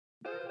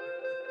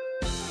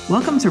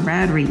Welcome to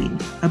Rad Reading,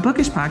 a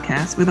bookish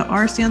podcast where the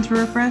R stands for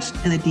refresh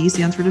and the D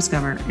stands for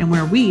discover, and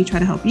where we try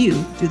to help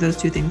you do those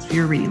two things for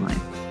your reading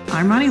life.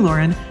 I'm Ronnie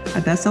Lauren,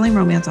 a best-selling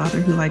romance author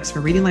who likes for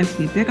reading life to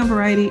be big on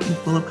variety and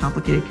full of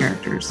complicated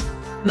characters.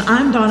 And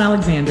I'm Dawn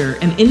Alexander,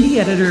 an indie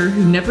editor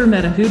who never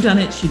met a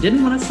whodunit she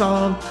didn't want to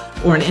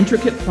solve or an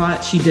intricate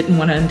plot she didn't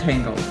want to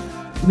untangle.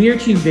 We are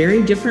two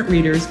very different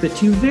readers, but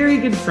two very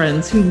good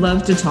friends who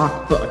love to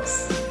talk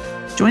books.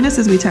 Join us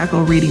as we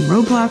tackle reading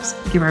roadblocks,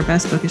 give our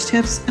best bookish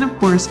tips, and of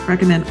course,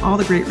 recommend all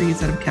the great reads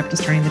that have kept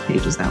us turning the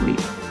pages that week.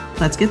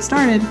 Let's get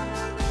started.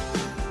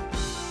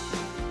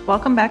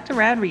 Welcome back to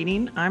Rad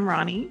Reading. I'm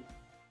Ronnie.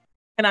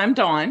 And I'm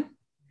Dawn.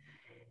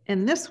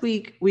 And this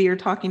week we are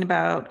talking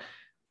about,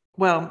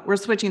 well, we're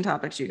switching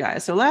topics, you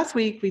guys. So last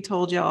week we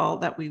told y'all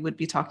that we would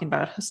be talking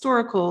about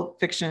historical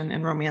fiction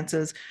and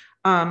romances.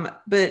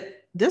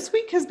 But this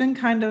week has been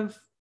kind of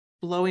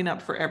blowing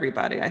up for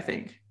everybody, I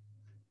think.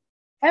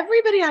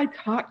 Everybody I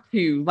talked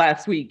to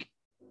last week,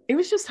 it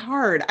was just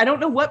hard. I don't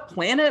know what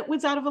planet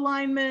was out of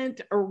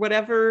alignment or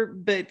whatever,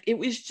 but it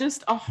was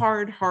just a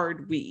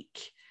hard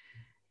week.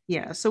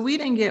 Yeah, so we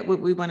didn't get what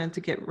we wanted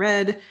to get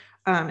read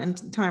in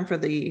time for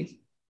the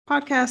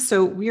podcast.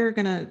 So we are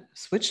going to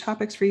switch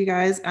topics for you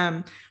guys.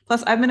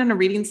 Plus, I've been in a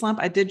reading slump.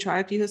 I did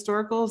try a few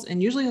historicals,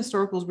 and usually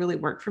historicals really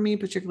work for me,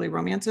 particularly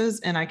romances,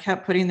 and I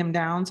kept putting them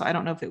down. So I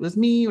don't know if it was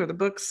me or the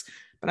books,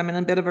 but I'm in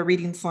a bit of a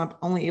reading slump,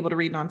 only able to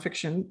read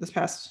nonfiction this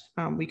past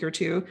week or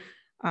two.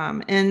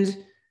 And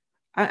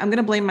I'm going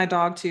to blame my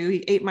dog too.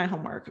 He ate my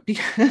homework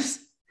because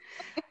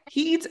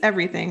he eats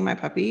everything, my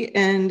puppy.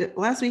 And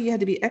last week he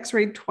had to be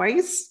x-rayed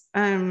twice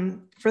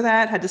for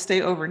that, had to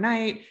stay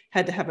overnight,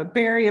 had to have a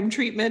barium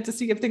treatment to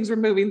see if things were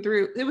moving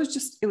through. It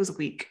was a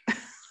week.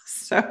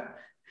 So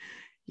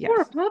yeah.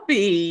 Poor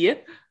puppy.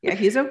 Yeah,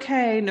 he's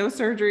okay. No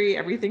surgery.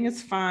 Everything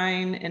is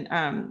fine.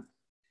 And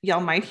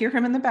y'all might hear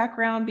him in the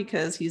background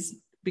because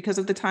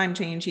of the time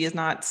change, he is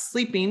not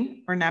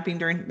sleeping or napping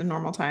during the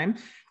normal time.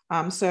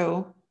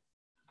 So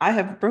I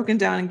have broken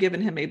down and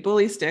given him a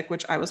bully stick,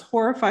 which I was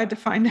horrified to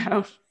find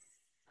out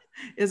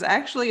is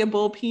actually a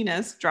bull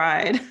penis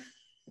dried.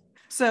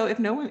 So if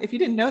you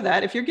didn't know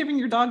that, if you're giving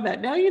your dog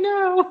that, now you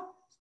know.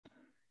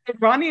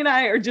 Ronnie and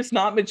I are just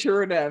not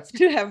mature enough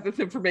to have this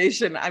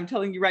information. I'm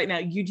telling you right now,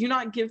 you do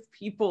not give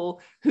people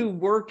who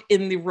work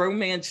in the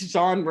romance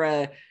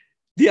genre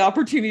the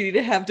opportunity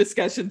to have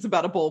discussions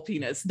about a bull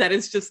penis. That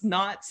is just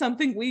not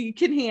something we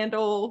can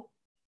handle.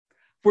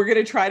 We're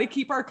going to try to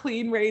keep our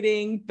clean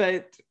rating,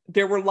 but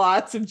there were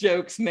lots of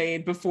jokes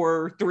made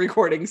before the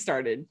recording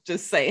started,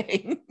 just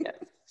saying. Yes.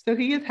 So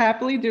he is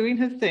happily doing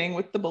his thing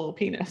with the bull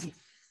penis.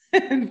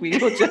 And we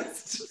will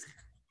just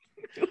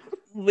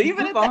leave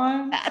it at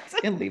that.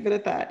 And leave it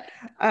at that.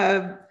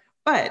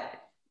 But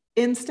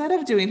instead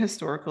of doing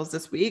historicals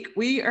this week,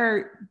 we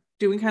are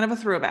doing kind of a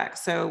throwback.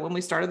 So when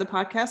we started the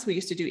podcast, we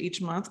used to do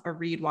each month a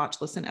read,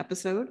 watch, listen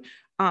episode.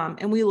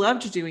 And we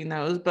loved doing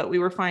those, but we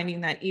were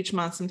finding that each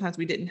month, sometimes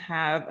we didn't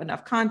have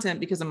enough content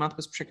because the month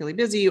was particularly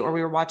busy, or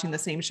we were watching the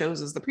same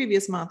shows as the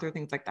previous month or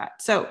things like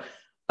that. So,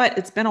 but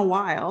it's been a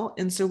while.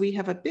 And so we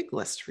have a big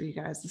list for you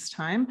guys this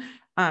time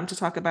to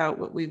talk about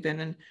what we've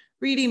been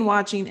reading,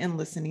 watching, and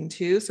listening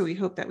to. So we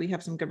hope that we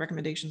have some good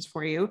recommendations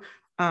for you.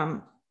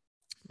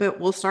 But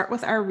we'll start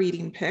with our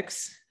reading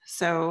picks.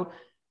 So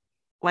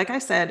like I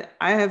said,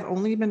 I have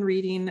only been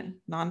reading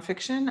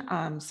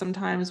nonfiction.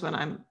 Sometimes when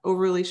I'm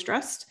overly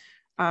stressed,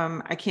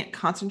 I can't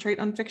concentrate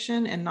on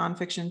fiction, and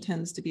nonfiction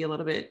tends to be a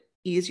little bit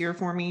easier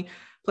for me.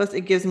 Plus,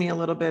 it gives me a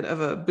little bit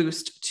of a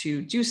boost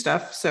to do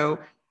stuff. So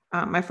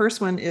my first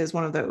one is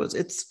one of those.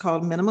 It's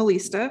called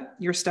Minimalista,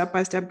 Your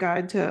Step-by-Step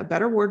Guide to a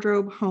Better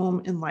Wardrobe,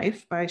 Home, and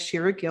Life by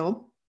Shira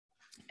Gill.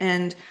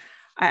 And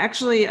I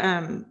actually,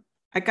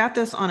 I got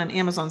this on an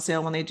Amazon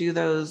sale when they do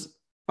those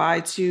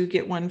buy two,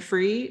 get one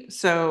free.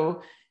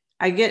 So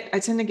I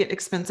tend to get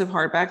expensive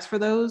hardbacks for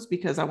those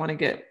because I want to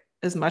get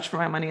as much for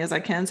my money as I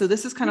can. So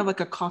this is kind of like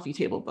a coffee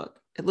table book.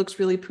 It looks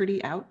really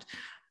pretty out.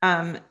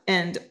 And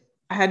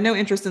I had no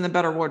interest in the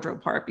better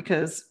wardrobe part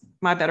because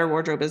my better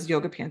wardrobe is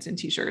yoga pants and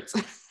t-shirts.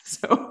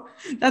 So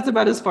that's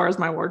about as far as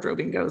my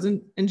wardrobing goes,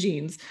 and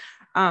jeans.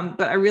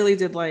 But I really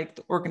did like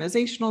the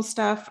organizational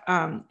stuff.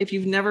 If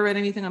you've never read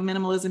anything on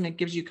minimalism, it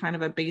gives you kind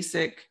of a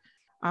basic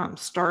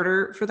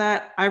starter for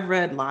that. I've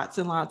read lots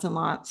and lots and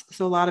lots.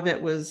 So a lot of it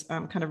was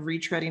kind of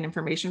retreading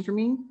information for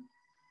me.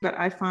 But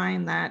I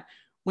find that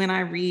when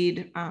I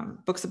read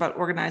books about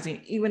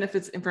organizing, even if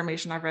it's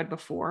information I've read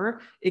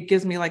before, it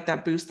gives me like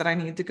that boost that I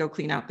need to go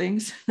clean out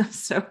things.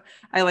 So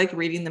I like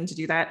reading them to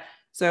do that.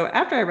 So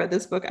after I read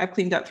this book, I've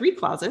cleaned out 3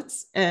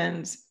 closets,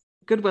 and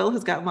Goodwill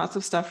has gotten lots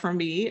of stuff from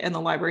me, and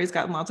the library's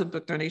gotten lots of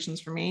book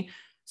donations from me.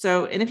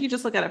 So, and if you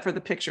just look at it for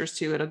the pictures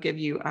too, it'll give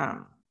you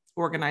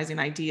organizing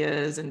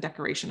ideas and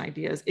decoration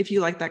ideas if you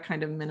like that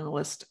kind of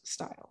minimalist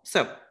style.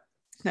 So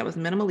that was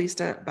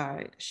Minimalista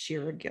by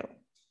Shira Gill.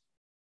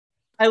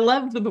 I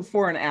love the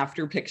before and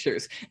after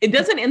pictures. It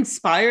doesn't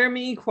inspire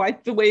me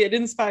quite the way it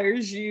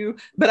inspires you,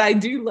 but I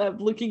do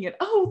love looking at,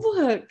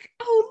 oh,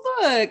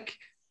 look,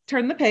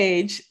 turn the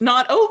page.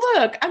 Not, oh,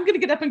 look, I'm going to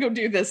get up and go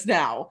do this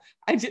now.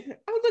 Look,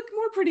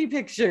 more pretty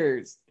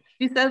pictures.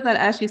 She says that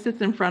as she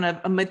sits in front of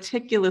a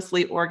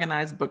meticulously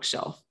organized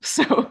bookshelf.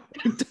 So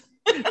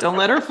don't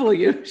let her fool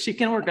you. She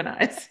can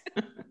organize.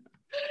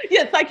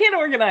 Yes, I can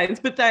organize,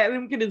 but I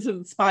don't get as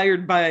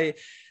inspired by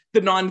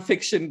the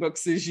nonfiction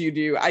books as you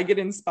do. I get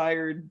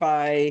inspired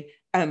by,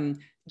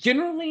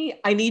 generally,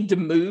 I need to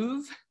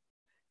move.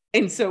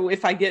 And so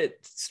if I get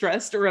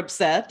stressed or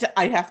upset,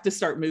 I have to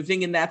start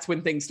moving. And that's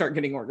when things start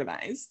getting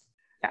organized.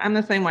 I'm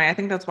the same way. I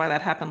think that's why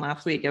that happened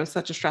last week. It was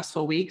such a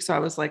stressful week. So I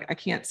was like, I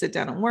can't sit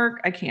down and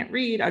work. I can't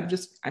read. I'm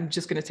just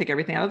going to take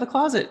everything out of the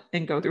closet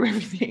and go through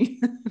everything.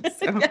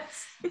 So,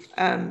 yes.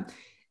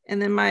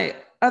 And then my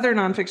other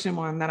nonfiction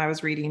one that I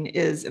was reading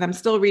is, and I'm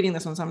still reading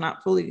this one, so I'm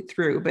not fully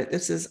through, but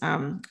this is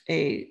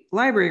a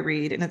library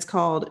read, and it's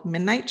called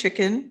Midnight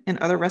Chicken and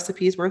Other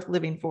Recipes Worth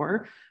Living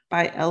For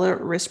by Ella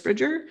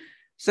Risbridger.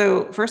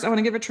 So first, I want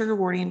to give a trigger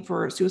warning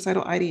for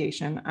suicidal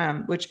ideation,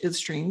 which is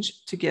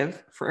strange to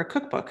give for a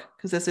cookbook,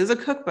 because this is a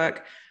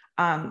cookbook,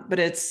 but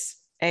it's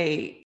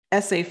a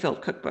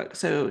essay-filled cookbook.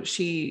 So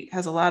she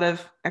has a lot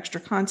of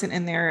extra content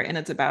in there, and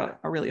it's about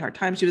a really hard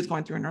time she was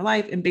going through in her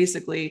life, and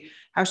basically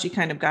how she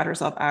kind of got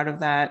herself out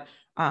of that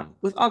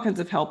with all kinds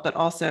of help, but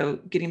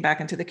also getting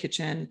back into the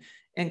kitchen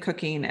and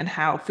cooking, and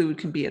how food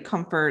can be a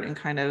comfort and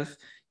kind of,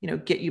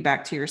 get you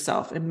back to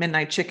yourself. And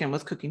Midnight Chicken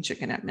was cooking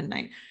chicken at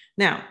midnight.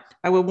 Now,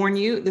 I will warn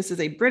you, this is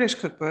a British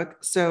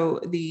cookbook, so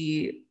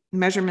the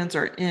measurements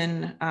are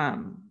in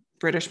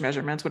British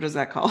measurements. What is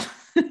that called?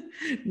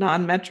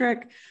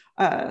 Non-metric.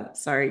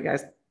 Sorry,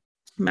 guys,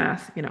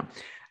 math,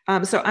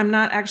 So I'm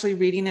not actually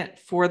reading it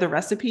for the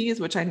recipes,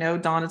 which I know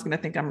Dawn is going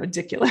to think I'm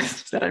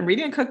ridiculous that I'm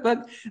reading a cookbook,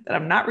 that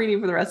I'm not reading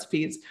for the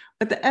recipes,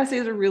 but the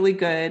essays are really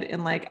good.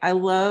 And I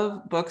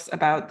love books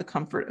about the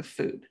comfort of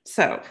food.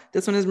 So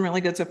this one has been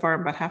really good so far.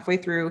 I'm about halfway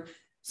through.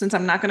 Since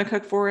I'm not going to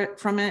cook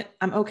from it,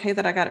 I'm okay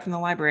that I got it from the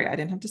library. I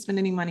didn't have to spend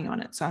any money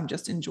on it. So I'm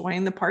just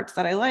enjoying the parts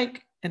that I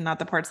like and not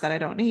the parts that I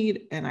don't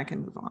need, and I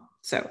can move on.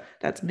 So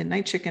that's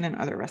Midnight Chicken and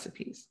Other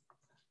Recipes.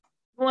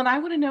 Well, and I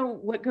want to know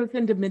what goes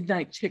into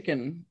midnight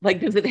chicken.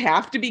 Does it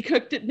have to be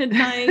cooked at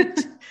midnight?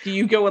 Do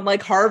you go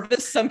and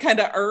harvest some kind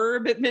of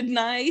herb at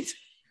midnight?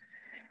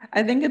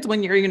 I think it's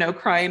when you're,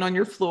 crying on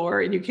your floor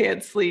and you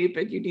can't sleep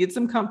and you need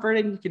some comfort,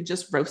 and you can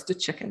just roast a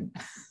chicken.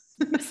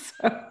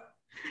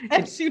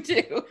 Yes, you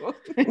do.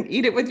 And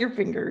eat it with your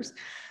fingers.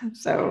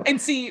 So, and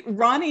see,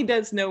 Ronnie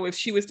does know if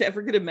she was to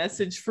ever get a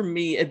message from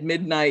me at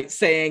midnight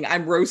saying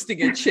I'm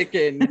roasting a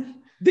chicken,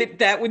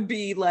 that would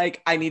be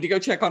I need to go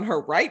check on her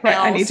right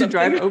now. I need to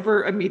drive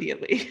over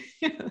immediately.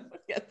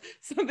 Yes,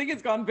 something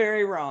has gone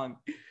very wrong.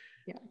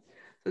 Yeah.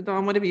 So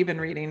Dawn, what have you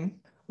been reading?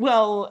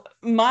 Well,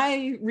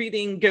 my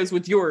reading goes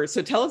with yours.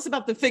 So tell us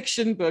about the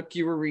fiction book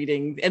you were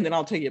reading, and then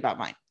I'll tell you about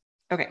mine.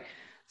 Okay.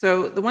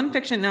 So the one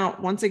fiction, now,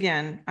 once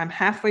again, I'm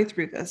halfway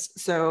through this.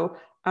 So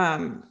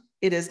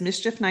it is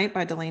Mischief Night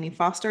by Delaney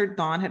Foster.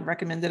 Dawn had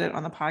recommended it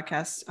on the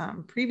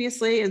podcast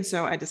previously. And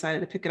so I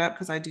decided to pick it up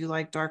because I do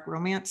like dark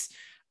romance.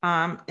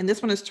 And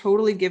this one is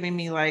totally giving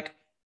me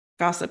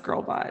Gossip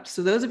Girl vibes.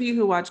 So those of you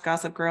who watch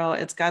Gossip Girl,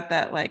 it's got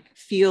that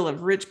feel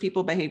of rich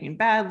people behaving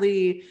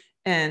badly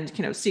and,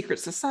 secret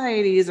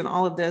societies and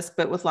all of this,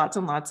 but with lots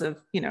and lots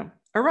of,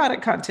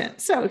 erotic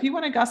content. So if you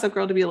want a Gossip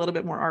Girl to be a little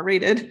bit more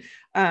R-rated,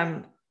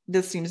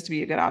 this seems to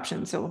be a good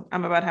option. So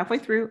I'm about halfway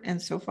through, and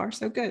so far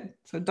so good.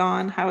 So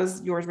Dawn, how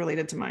is yours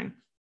related to mine?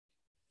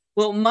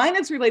 Well, mine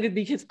is related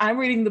because I'm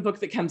reading the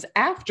book that comes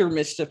after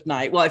Mischief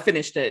Night. Well, I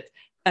finished it.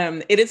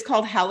 It is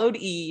called Hallowed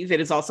Eve.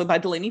 It is also by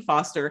Delaney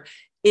Foster.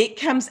 It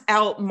comes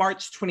out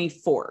March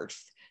 24th.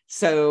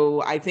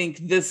 So I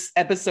think this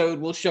episode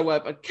will show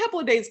up a couple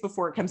of days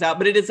before it comes out,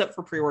 but it is up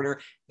for pre-order.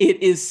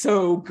 It is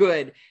so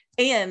good.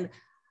 And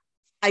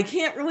I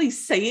can't really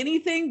say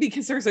anything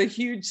because there's a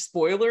huge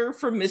spoiler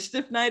for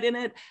Mischief Night in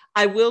it.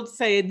 I will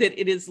say that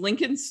it is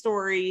Lincoln's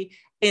story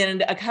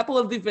and a couple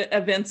of the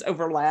events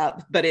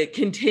overlap, but it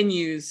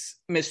continues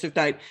Mischief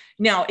Night.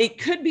 Now, it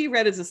could be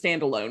read as a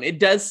standalone. It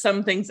does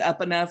sum things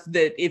up enough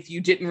that if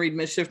you didn't read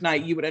Mischief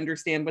Night, you would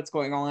understand what's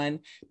going on.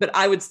 But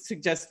I would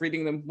suggest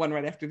reading them one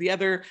right after the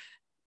other.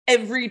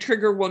 Every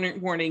trigger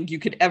warning you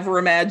could ever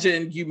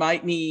imagine you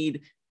might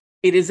need.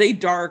 It is a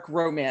dark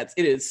romance.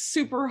 It is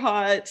super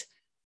hot.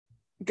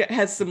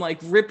 Has some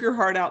rip your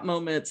heart out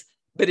moments,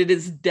 but it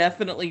is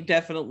definitely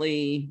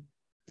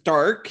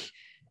dark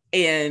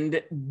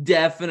and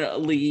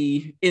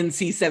definitely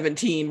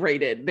NC-17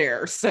 rated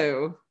there.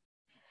 So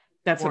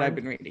that's what I've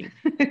been reading.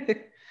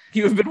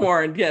 You have been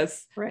warned.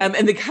 Yes. Right.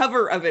 And the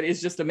cover of it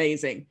is just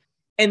amazing.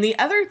 And the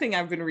other thing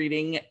I've been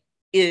reading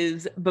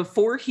is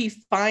Before He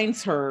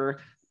Finds Her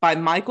by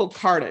Michael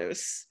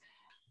Kardos.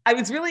 I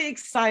was really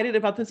excited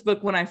about this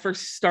book when I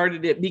first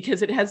started it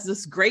because it has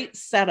this great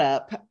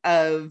setup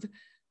of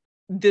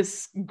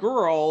this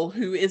girl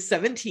who is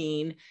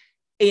 17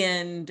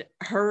 and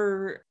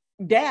her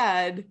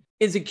dad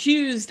is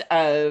accused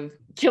of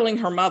killing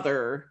her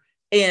mother,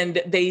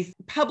 and they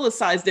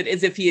publicized it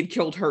as if he had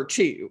killed her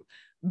too.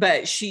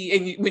 But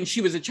when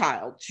she was a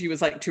child, she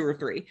was 2 or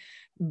 3.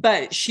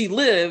 but she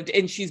lived,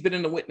 and she's been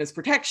in a witness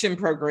protection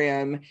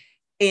program,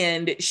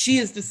 and she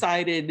has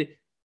decided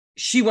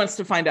she wants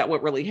to find out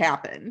what really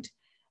happened.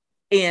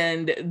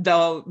 And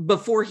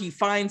before he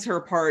finds her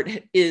part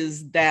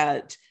is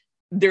that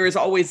there is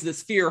always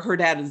this fear. Her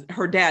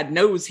dad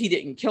knows he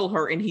didn't kill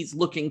her, and he's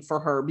looking for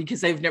her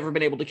because they've never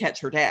been able to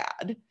catch her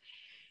dad.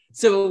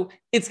 So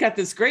it's got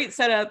this great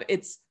setup.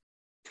 It's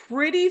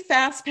pretty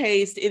fast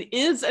paced. It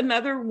is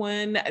another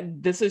one.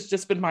 This has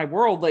just been my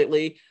world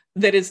lately,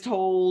 that is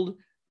told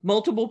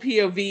multiple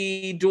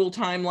POV, dual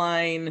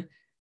timeline.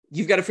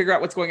 You've got to figure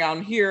out what's going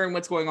on here and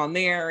what's going on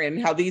there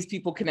and how these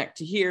people connect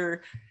to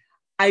here.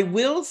 I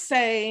will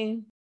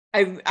say,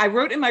 I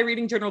wrote in my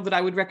reading journal that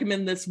I would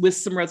recommend this with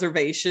some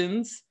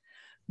reservations,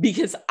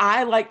 because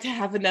I like to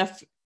have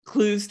enough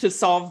clues to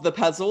solve the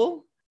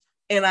puzzle.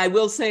 And I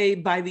will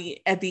say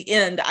at the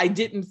end, I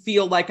didn't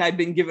feel like I'd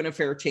been given a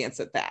fair chance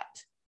at that.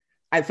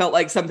 I felt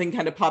like something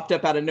kind of popped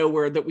up out of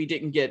nowhere that we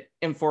didn't get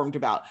informed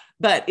about.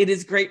 But it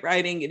is great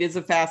writing. It is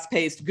a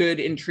fast-paced, good,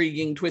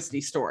 intriguing, twisty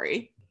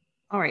story.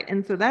 All right.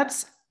 And so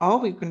that's all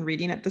we've been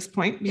reading at this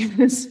point,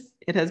 because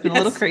it has been a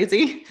little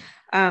crazy.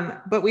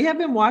 But we have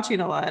been watching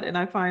a lot, and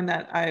I find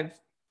that I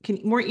can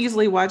more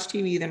easily watch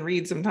TV than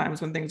read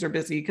sometimes when things are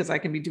busy, because I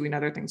can be doing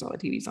other things while the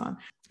TV's on.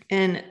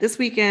 And this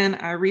weekend,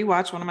 I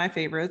rewatched one of my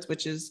favorites,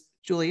 which is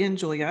Julie and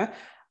Julia.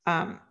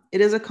 It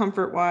is a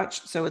comfort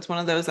watch. So it's one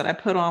of those that I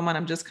put on when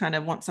I'm just kind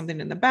of want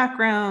something in the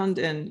background,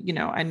 and,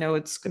 I know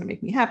it's going to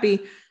make me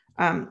happy.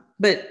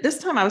 But this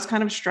time I was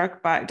kind of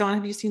struck by, Dawn,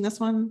 have you seen this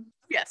one?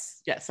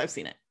 Yes, I've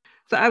seen it.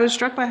 So I was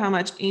struck by how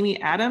much Amy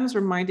Adams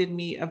reminded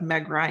me of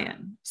Meg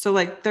Ryan. So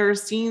like there are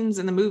scenes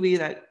in the movie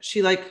that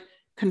she like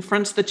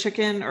confronts the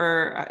chicken,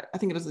 or I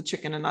think it was the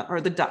chicken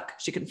or the duck.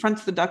 She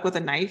confronts the duck with a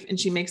knife and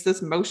she makes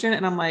this motion.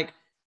 And I'm like,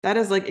 that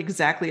is like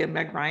exactly a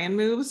Meg Ryan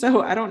move.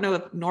 So I don't know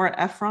if Nora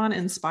Ephron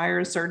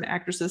inspires certain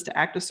actresses to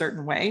act a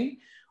certain way,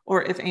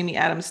 or if Amy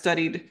Adams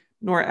studied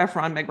Nora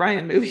Ephron, Meg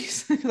Ryan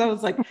movies. Because I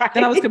was like, right.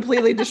 Then I was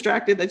completely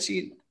distracted that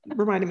she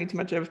reminded me too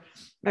much of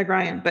Meg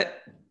Ryan.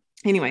 But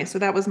anyway, so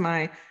that was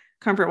my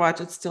comfort watch.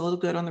 It's still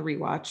good on the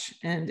rewatch,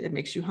 and it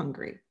makes you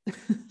hungry.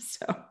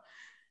 So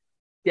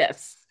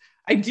yes,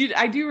 I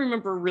do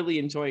remember really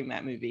enjoying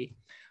that movie.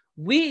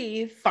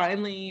 We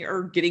finally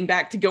are getting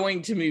back to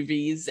going to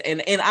movies,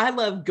 and I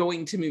love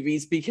going to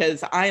movies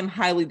because I am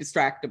highly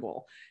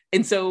distractible.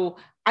 And so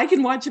I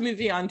can watch a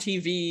movie on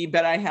TV,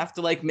 but I have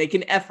to like make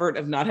an effort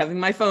of not having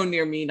my phone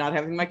near me, not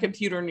having my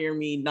computer near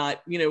me,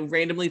 not,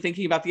 randomly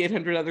thinking about the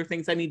 800 other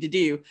things I need to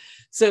do.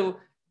 So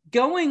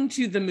going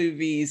to the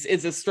movies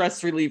is a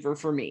stress reliever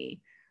for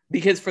me,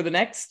 because for the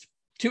next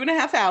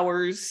 2.5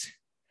 hours,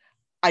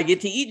 I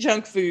get to eat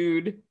junk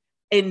food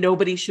and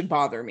nobody should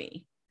bother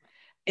me.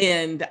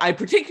 And I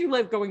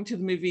particularly love going to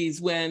the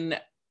movies when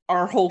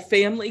our whole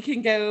family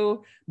can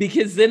go,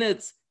 because then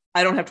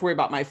I don't have to worry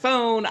about my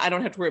phone. I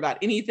don't have to worry about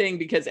anything,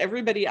 because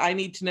everybody I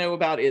need to know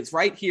about is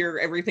right here.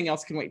 Everything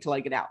else can wait till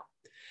I get out.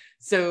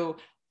 So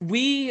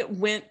we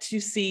went to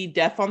see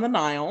Death on the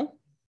Nile,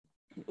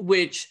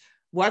 which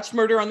watched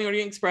Murder on the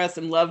Orient Express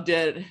and loved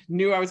it,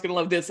 knew I was going to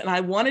love this. And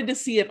I wanted to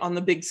see it on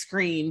the big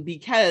screen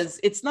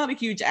because it's not a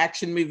huge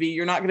action movie.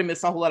 You're not going to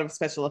miss a whole lot of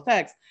special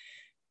effects.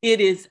 It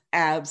is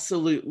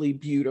absolutely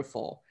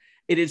beautiful.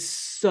 It is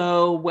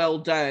so well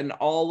done.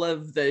 All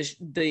of the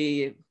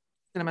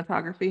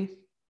cinematography.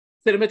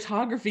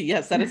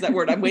 Yes, that is that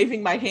word. I'm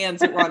waving my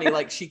hands at Ronnie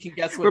like she can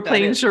guess what we're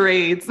playing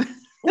charades.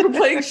 We're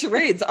playing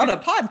charades on a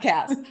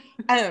podcast.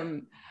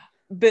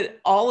 But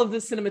all of the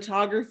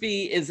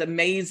cinematography is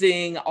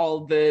amazing.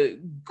 All the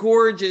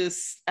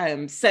gorgeous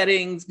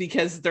settings,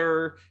 because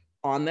they're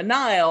on the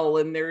Nile,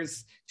 and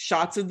there's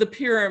shots of the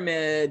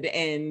pyramid,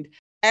 and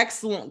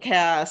excellent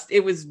cast.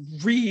 It was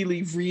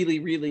really, really,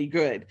 really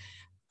good.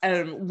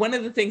 One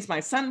of the things my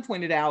son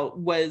pointed out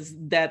was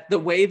that the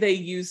way they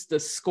used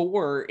the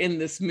score in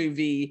this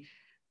movie,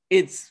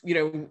 it's,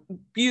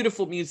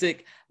 beautiful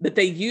music, but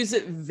they use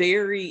it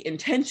very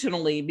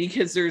intentionally,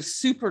 because there's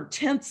super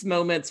tense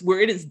moments where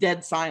it is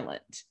dead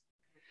silent.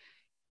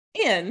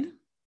 And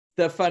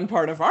the fun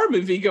part of our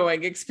movie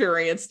going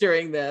experience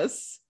during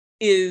this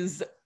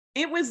is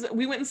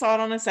we went and saw it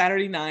on a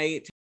Saturday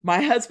night. My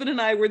husband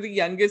and I were the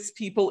youngest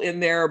people in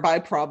there by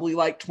probably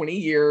like 20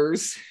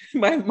 years.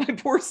 My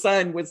poor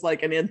son was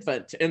like an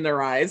infant in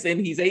their eyes, and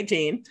he's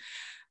 18.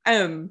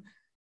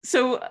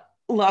 So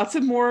lots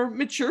of more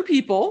mature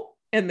people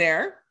in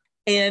there,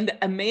 and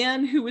a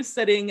man who was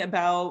sitting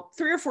about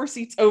 3 or 4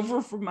 seats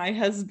over from my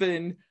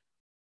husband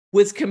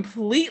was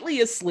completely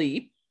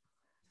asleep,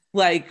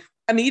 like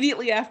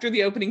immediately after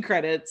the opening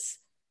credits,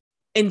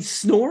 and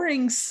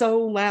snoring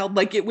so loud,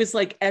 like it was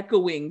like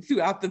echoing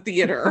throughout the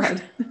theater.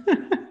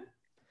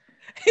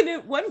 And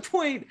at one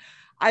point,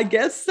 I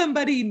guess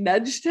somebody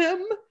nudged him,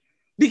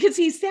 because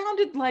he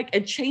sounded like a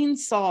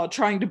chainsaw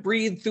trying to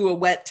breathe through a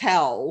wet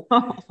towel.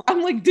 Oh.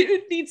 I'm like,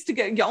 dude needs to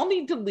go. Y'all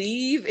need to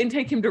leave and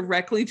take him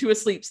directly to a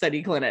sleep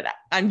study clinic.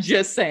 I'm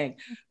just saying.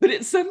 But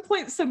at some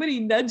point, somebody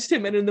nudged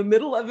him, and in the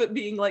middle of it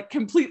being like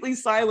completely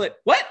silent,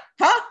 what?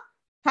 Huh?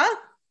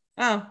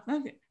 Oh,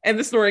 okay. And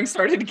the snoring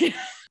started again.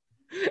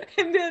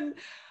 And then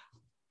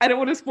I don't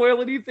want to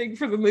spoil anything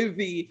for the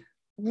movie.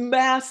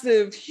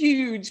 Massive,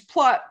 huge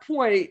plot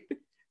point.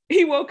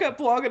 He woke up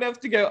long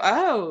enough to go,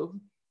 oh,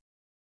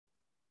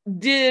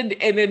 and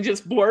then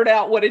just blurt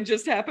out what had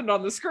just happened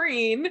on the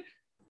screen,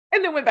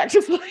 and then went back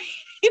to sleep.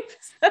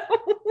 So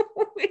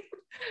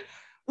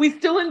we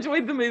still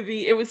enjoyed the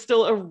movie. It was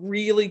still a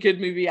really good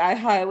movie. I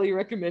highly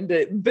recommend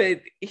it,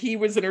 but he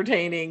was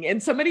entertaining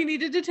and somebody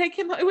needed to take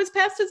him. It was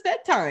past his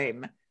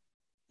bedtime.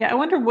 Yeah, I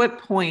wonder what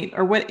point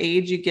or what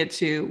age you get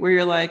to where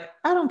you're like,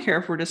 I don't care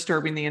if we're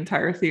disturbing the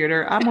entire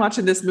theater. I'm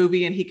watching this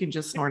movie and he can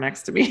just snore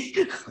next to me.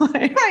 Like,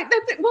 right.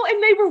 That's it. Well,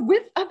 and they were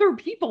with other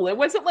people. It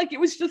wasn't like it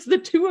was just the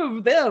two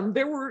of them.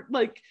 There were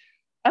like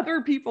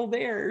other people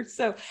there.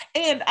 So,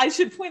 and I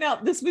should point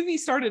out, this movie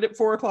started at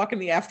 4:00 in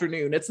the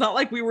afternoon. It's not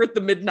like we were at the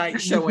midnight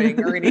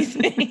showing or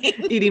anything.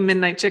 Eating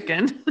midnight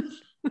chicken.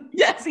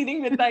 Yes,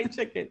 eating midnight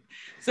chicken.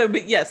 So,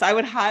 but yes, I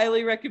would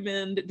highly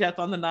recommend Death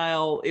on the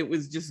Nile. It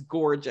was just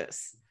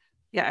gorgeous.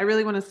 Yeah, I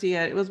really want to see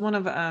it. It was one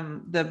of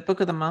the Book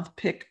of the Month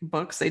pick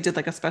books. They did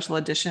like a special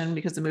edition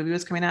because the movie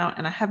was coming out,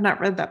 and I have not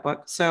read that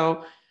book.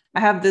 So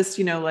I have this,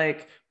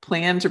 like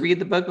plan to read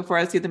the book before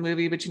I see the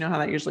movie, but you know how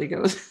that usually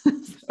goes.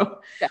 So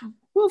yeah,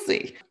 we'll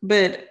see.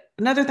 But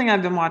another thing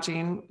I've been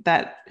watching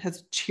that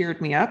has cheered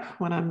me up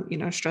when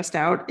I'm, stressed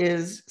out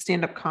is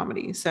stand-up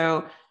comedy.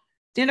 So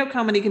stand-up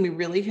comedy can be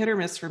really hit or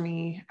miss for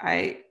me.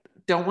 I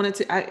don't want it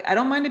to, I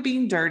don't mind it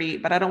being dirty,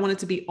 but I don't want it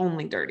to be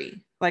only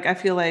dirty. Like, I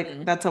feel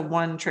like that's a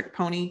one trick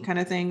pony kind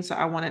of thing. So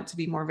I want it to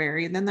be more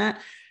varied than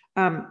that.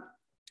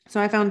 So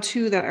I found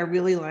two that I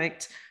really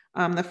liked.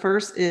 The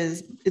first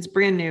it's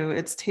brand new.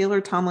 It's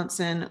Taylor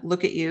Tomlinson,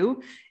 Look at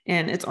You,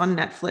 and it's on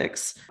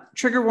Netflix.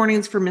 Trigger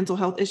warnings for mental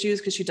health issues,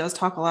 because she does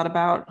talk a lot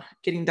about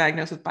getting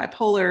diagnosed with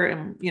bipolar,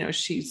 and,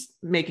 she's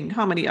making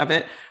comedy of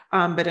it,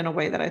 but in a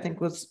way that I think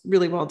was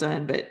really well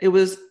done. But it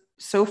was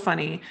so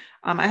funny.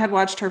 I had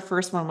watched her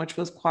first one, which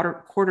was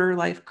Quarter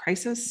Life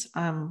Crisis,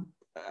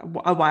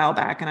 a while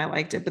back, and I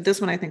liked it, but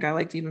this one I think I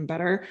liked even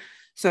better.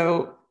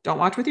 So don't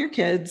watch with your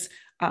kids,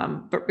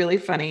 but really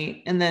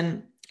funny. And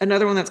then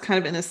another one that's kind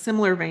of in a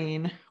similar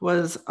vein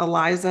was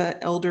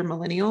Eliza, Elder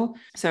Millennial.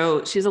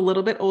 So she's a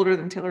little bit older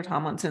than Taylor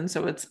Tomlinson,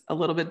 so it's a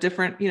little bit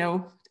different,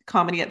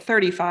 comedy at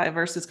 35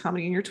 versus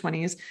comedy in your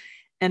 20s.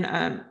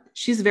 And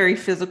she's very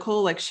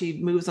physical. Like, she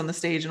moves on the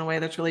stage in a way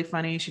that's really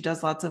funny. She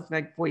does lots of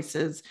like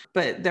voices,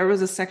 but there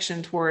was a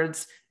section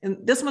towards, and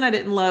this one I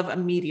didn't love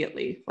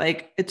immediately.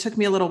 Like, it took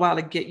me a little while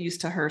to get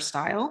used to her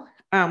style.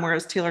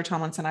 Whereas Taylor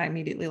Tomlinson, I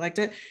immediately liked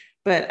it,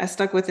 but I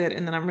stuck with it.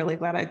 And then I'm really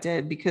glad I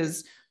did,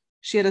 because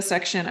she had a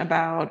section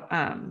about,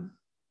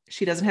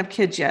 she doesn't have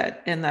kids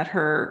yet, and that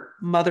her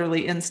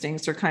motherly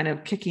instincts are kind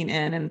of kicking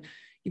in, and,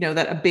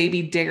 that a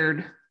baby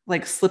dared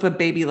like slip a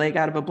baby leg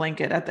out of a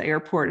blanket at the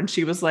airport, and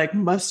she was like,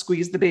 must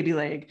squeeze the baby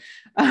leg,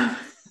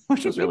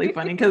 which was really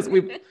funny, because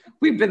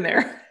we've been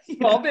there.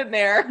 We've all been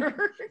there.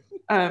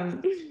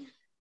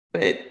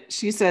 But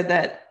she said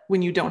that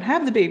when you don't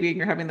have the baby and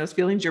you're having those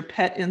feelings, your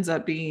pet ends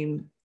up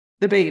being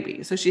the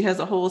baby. So she has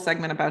a whole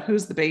segment about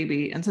who's the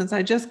baby. And since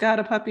I just got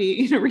a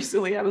puppy,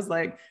 recently, I was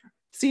like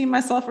seeing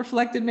myself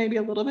reflected maybe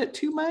a little bit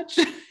too much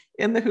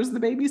in the who's the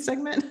baby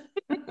segment.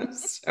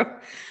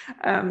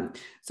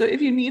 So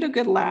if you need a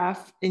good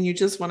laugh and you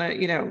just want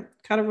to,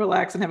 kind of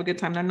relax and have a good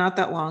time, they're not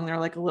that long. They're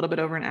like a little bit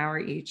over an hour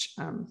each.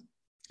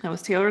 That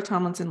was Taylor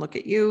Tomlinson, Look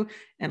at You,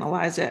 and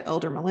Eliza,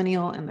 Elder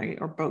Millennial, and they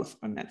are both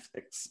on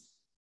Netflix.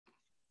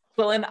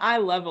 Well, and I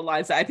love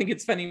Eliza. I think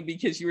it's funny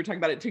because you were talking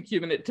about it took you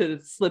a minute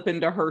to slip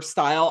into her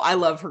style. I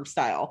love her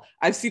style.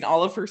 I've seen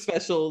all of her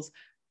specials,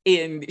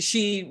 and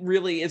she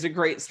really is a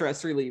great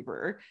stress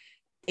reliever.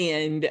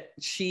 And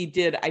she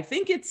did, I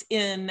think it's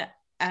in,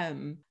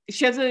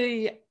 she has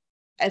a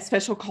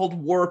special called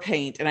War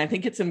Paint, and I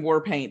think it's in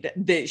War Paint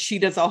that she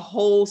does a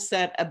whole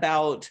set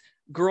about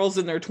girls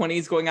in their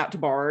 20s going out to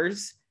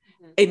bars.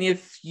 And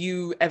if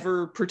you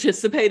ever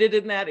participated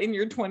in that in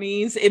your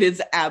 20s, it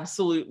is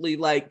absolutely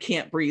like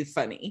can't breathe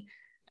funny,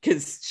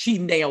 because she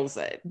nails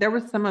it. There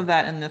was some of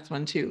that in this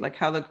one too, like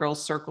how the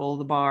girls circle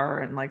the bar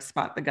and like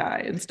spot the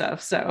guy and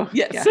stuff. So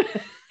yes,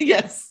 yeah.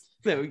 Yes.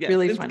 So yes,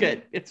 really, it's funny.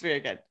 Good. It's very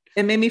good.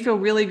 It made me feel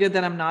really good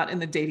that I'm not in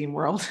the dating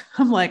world.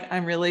 I'm like,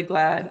 I'm really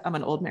glad I'm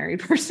an old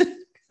married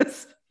person.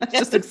 That's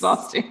just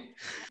exhausting.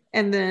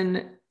 And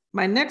then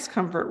my next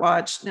comfort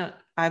watch, now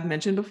I've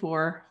mentioned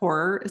before,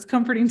 horror is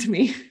comforting to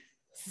me.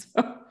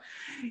 So,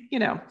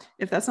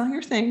 if that's not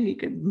your thing, you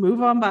could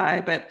move on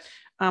by. But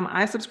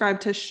I subscribe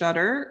to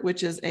Shudder,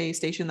 which is a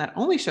station that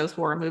only shows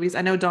horror movies.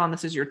 I know, Dawn,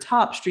 this is your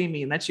top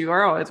streaming that you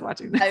are always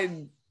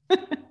watching.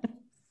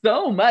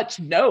 So much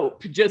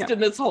nope, just in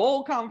this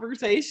whole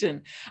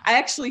conversation. I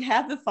actually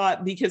had the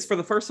thought, because for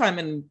the first time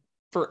in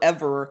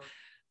forever,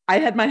 I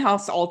had my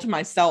house all to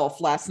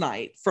myself last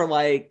night for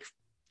like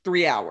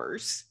 3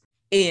 hours.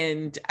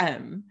 And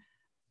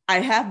I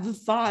had the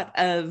thought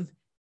of,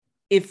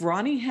 if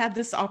Ronnie had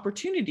this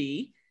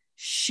opportunity,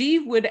 she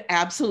would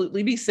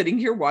absolutely be sitting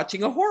here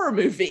watching a horror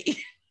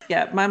movie.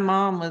 Yeah, my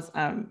mom was,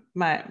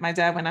 my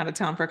dad went out of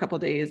town for a couple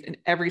of days, and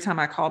every time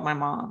I called my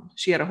mom,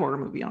 she had a horror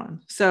movie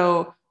on.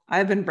 So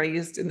I've been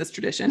raised in this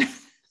tradition.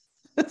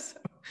 So,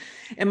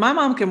 and my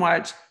mom can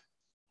watch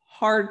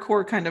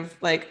hardcore kind of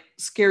like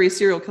scary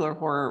serial killer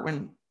horror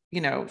when,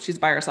 she's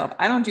by herself.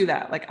 I don't do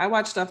that. Like I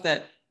watch stuff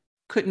that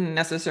couldn't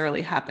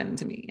necessarily happen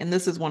to me. And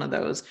this is one of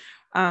those.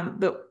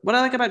 But what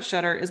I like about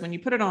Shudder is when you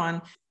put it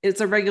on,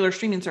 it's a regular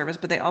streaming service,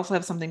 but they also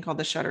have something called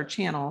the Shudder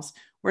channels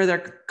where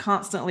they're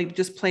constantly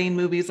just playing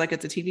movies like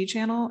it's a TV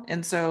channel.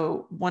 And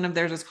so one of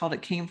theirs is called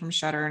It Came from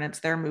Shudder, and it's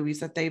their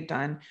movies that they've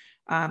done.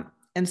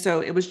 And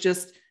so it was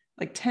just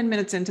like 10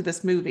 minutes into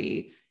this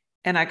movie,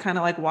 and I kind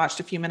of like watched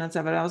a few minutes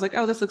of it. I was like,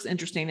 oh, this looks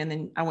interesting. And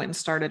then I went and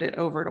started it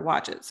over to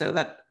watch it. So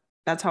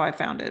that's how I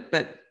found it.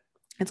 But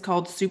it's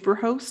called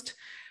Superhost.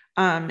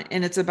 And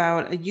it's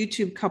about a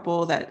YouTube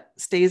couple that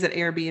stays at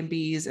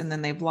Airbnbs and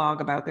then they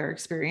vlog about their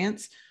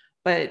experience.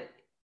 But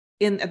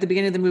at the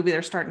beginning of the movie,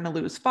 they're starting to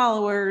lose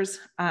followers.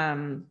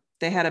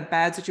 They had a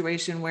bad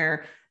situation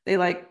where they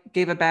like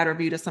gave a bad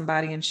review to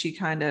somebody and she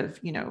kind of,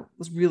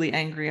 was really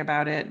angry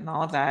about it and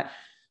all of that.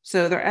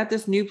 So they're at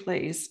this new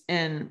place,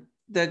 and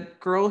the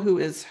girl who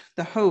is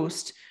the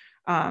host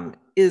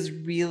is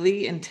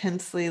really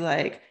intensely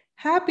like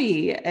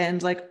happy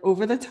and like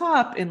over the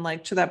top, and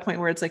like to that point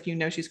where it's like,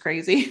 she's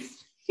crazy,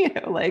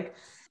 like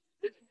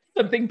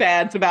something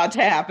bad's about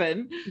to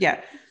happen.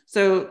 Yeah.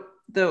 So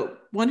the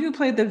one who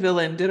played the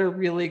villain did a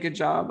really good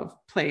job of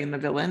playing the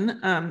villain.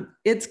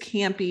 It's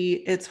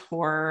campy, it's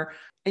horror,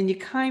 and you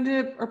kind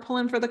of are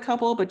pulling for the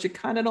couple, but you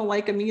kind of don't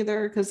like them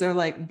either because they're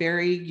like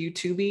very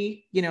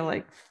YouTubey,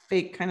 like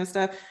fake kind of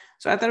stuff.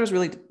 So I thought it was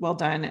really well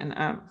done and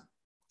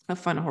a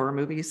fun horror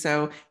movie.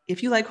 So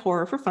if you like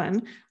horror for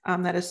fun,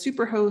 that is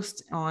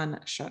Superhost on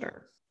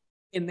Shudder.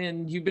 And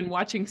then you've been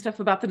watching stuff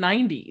about the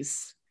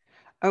 90s.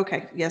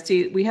 Okay. Yeah.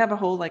 See, we have a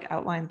whole like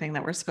outline thing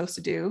that we're supposed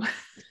to do.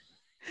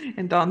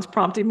 And Dawn's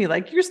prompting me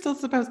like, you're still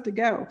supposed to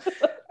go.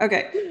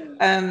 Okay.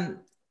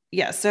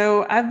 Yeah.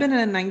 So I've been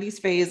in a 90s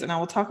phase, and I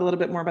will talk a little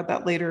bit more about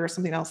that later, or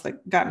something else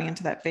that got me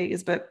into that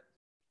phase. But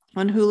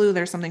on Hulu,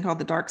 there's something called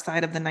The Dark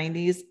Side of the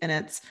 90s, and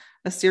it's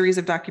a series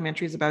of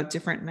documentaries about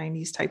different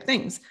 90s type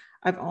things.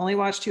 I've only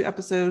watched 2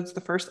 episodes.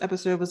 The first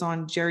episode was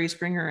on Jerry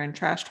Springer and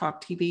Trash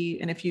Talk TV.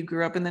 And if you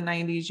grew up in the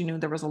 90s, you knew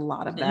there was a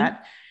lot of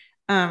that.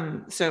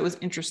 So it was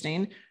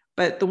interesting.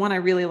 But the one I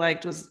really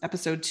liked was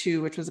episode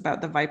 2, which was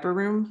about the Viper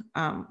Room,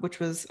 which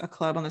was a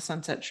club on the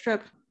Sunset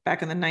Strip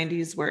back in the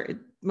 90s, where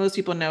most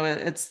people know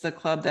it's the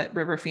club that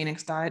River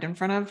Phoenix died in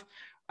front of.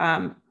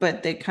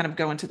 But they kind of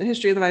go into the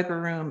history of the Viper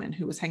Room and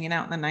who was hanging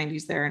out in the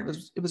 90s there. And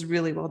it was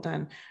really well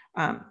done.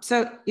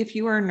 So if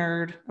you are a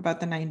nerd about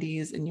the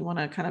 90s and you want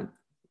to kind of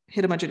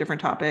hit a bunch of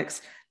different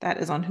topics, that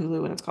is on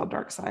Hulu, and it's called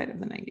Dark Side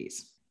of the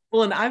 90s.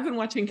 Well, and I've been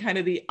watching kind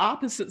of the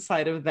opposite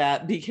side of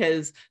that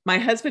because my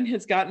husband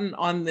has gotten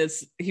on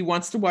this, he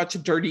wants to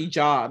watch Dirty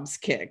Jobs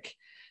kick.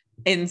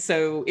 And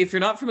so if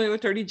you're not familiar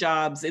with Dirty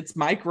Jobs, it's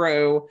Mike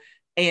Rowe,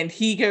 and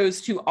he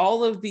goes to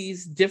all of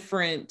these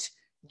different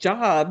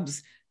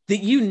jobs that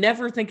you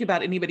never think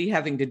about anybody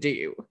having to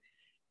do.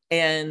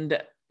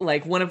 And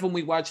like one of them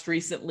we watched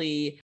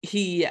recently,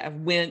 he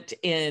went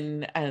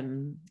in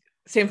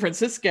San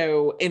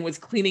Francisco and was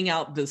cleaning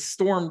out the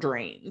storm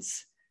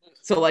drains.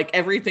 So like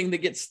everything that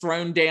gets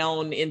thrown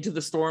down into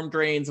the storm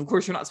drains, of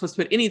course, you're not supposed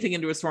to put anything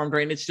into a storm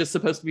drain. It's just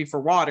supposed to be for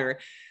water.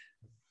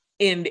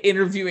 And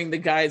interviewing the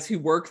guys who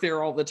work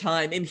there all the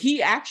time. And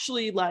he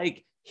actually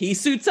he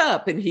suits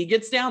up and he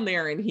gets down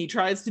there and he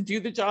tries to do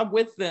the job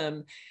with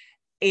them.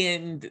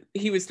 And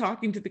he was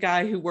talking to the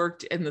guy who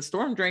worked in the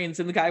storm drains.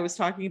 And the guy was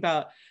talking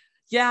about,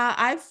 yeah,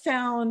 I've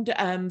found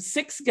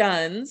 6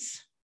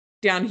 guns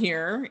down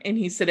here. And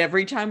he said,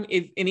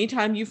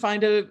 anytime you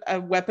find a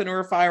weapon or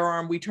a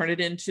firearm, we turn it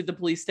into the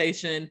police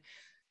station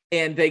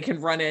and they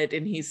can run it.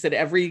 And he said,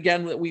 every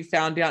gun that we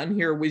found down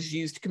here was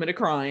used to commit a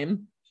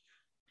crime.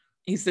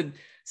 He said,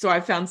 so I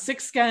found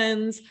 6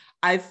 guns.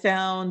 I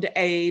found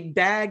a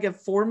bag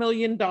of $4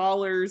 million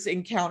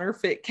in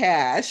counterfeit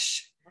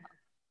cash.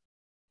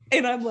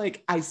 And I'm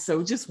like, I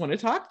so just want to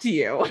talk to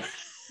you.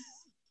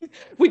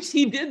 Which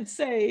he did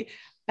say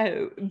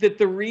that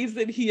the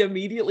reason he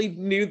immediately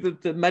knew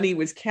that the money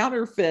was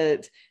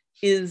counterfeit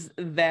is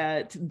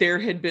that there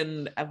had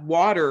been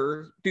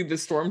water through the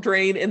storm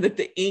drain and that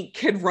the ink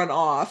had run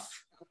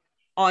off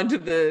onto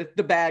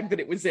the bag that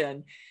it was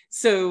in.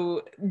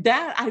 So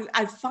that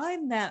I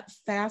find that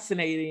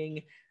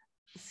fascinating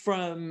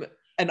from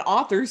an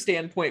author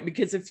standpoint,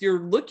 because if you're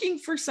looking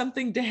for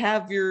something to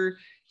have your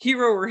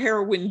hero or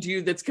heroine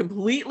do that's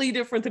completely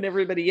different than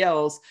everybody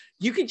else,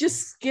 you could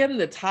just skim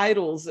the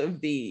titles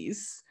of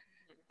these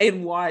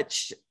and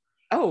watch,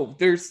 oh,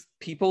 there's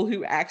people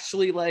who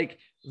actually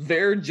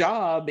their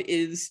job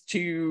is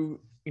to,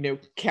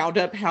 count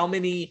up how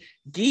many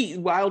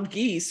wild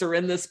geese are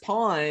in this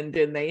pond,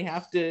 and they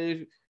have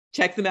to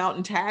check them out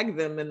and tag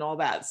them and all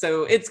that.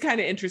 So it's kind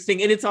of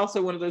interesting. And it's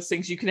also one of those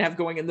things you can have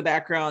going in the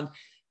background,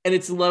 and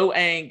it's low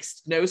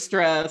angst, no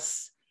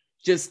stress,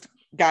 just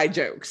guy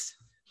jokes.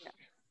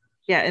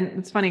 Yeah, and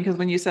it's funny because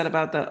when you said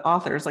about the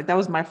authors, like that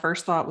was my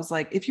first thought was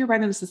like, if you're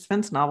writing a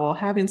suspense novel,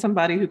 having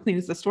somebody who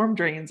cleans the storm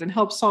drains and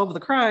helps solve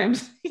the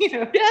crimes,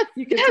 Yes,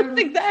 you can yes,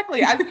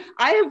 exactly.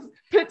 I have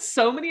put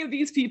so many of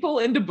these people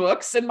into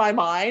books in my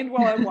mind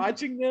while I'm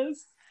watching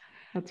this.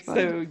 That's fun.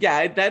 So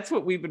yeah, that's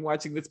what we've been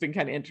watching. That's been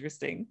kind of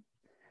interesting.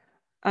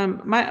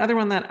 My other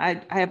one that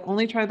I have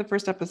only tried the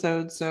first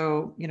episode,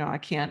 so I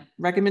can't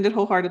recommend it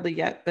wholeheartedly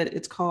yet, but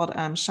it's called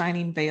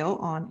Shining Vale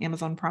on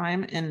Amazon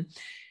Prime. And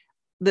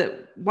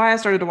the why I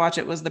started to watch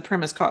it was the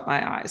premise caught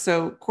my eye.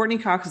 So Courtney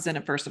Cox is in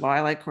it. First of all,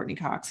 I like Courtney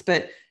Cox,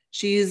 but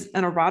she's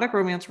an erotic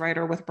romance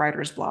writer with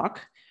writer's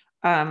block,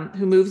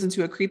 who moves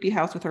into a creepy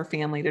house with her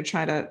family to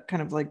try to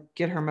kind of like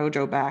get her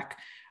mojo back.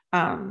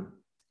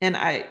 And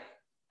I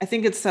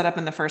think it's set up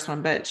in the first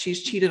one, but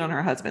she's cheated on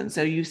her husband.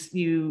 So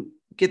you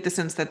get the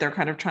sense that they're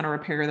kind of trying to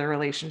repair their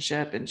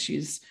relationship, and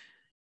she's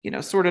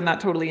sort of not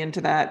totally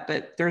into that,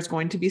 but there's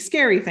going to be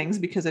scary things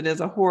because it is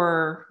a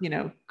horror,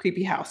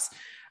 creepy house.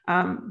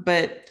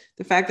 But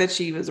the fact that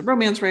she was a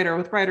romance writer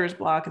with writer's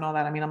block and all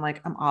that, I mean,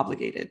 I'm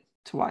obligated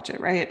to watch it,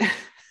 right?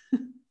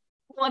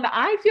 Well, and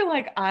I feel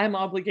like I'm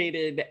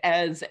obligated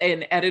as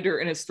an editor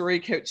and a story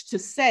coach to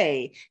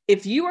say,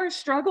 if you are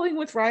struggling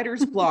with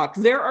writer's block,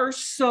 there are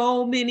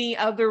so many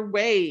other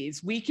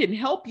ways we can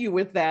help you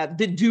with that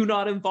do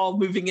not involve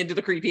moving into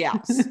the creepy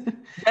house.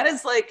 That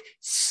is like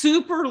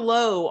super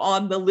low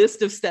on the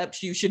list of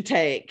steps you should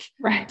take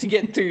to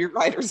get through your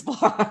writer's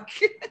block.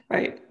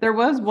 Right. There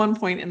was one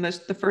point in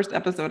the first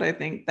episode, I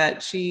think,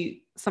 that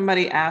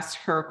somebody asked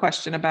her a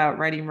question about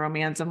writing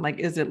romance and like,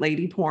 is it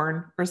lady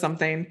porn or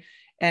something?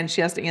 And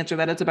she has to answer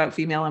that it's about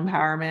female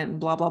empowerment and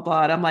blah, blah,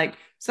 blah. And I'm like,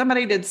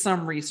 somebody did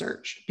some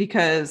research,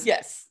 because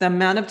yes, the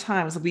amount of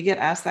times we get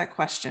asked that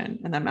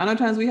question and the amount of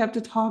times we have to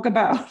talk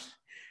about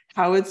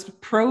how it's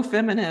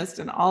pro-feminist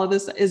and all of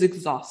this is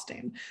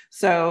exhausting.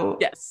 So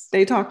yes,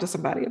 they talked to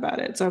somebody about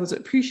it. So I was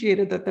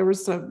appreciated that there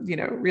was some,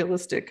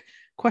 realistic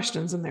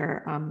questions in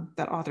there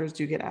that authors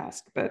do get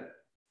asked. But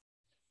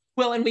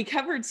well, and we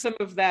covered some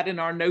of that in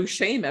our No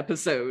Shame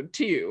episode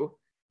too.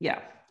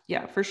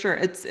 Yeah, for sure.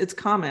 It's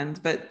common,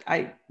 but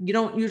you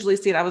don't usually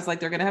see it. I was like,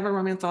 they're going to have a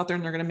romance author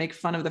and they're going to make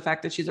fun of the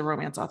fact that she's a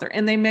romance author.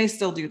 And they may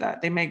still do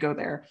that. They may go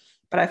there,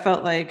 but I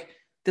felt like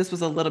this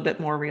was a little bit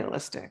more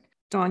realistic.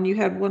 Dawn, you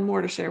had one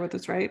more to share with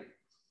us, right?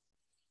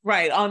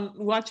 Right.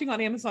 Watching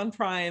on Amazon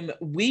Prime,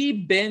 we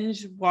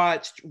binge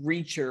watched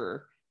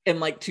Reacher in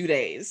like 2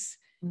 days.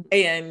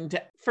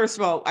 And first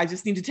of all, I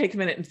just need to take a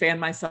minute and fan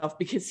myself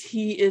because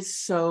he is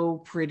so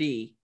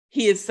pretty.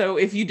 He is so,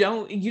 if you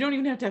don't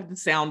even have to have the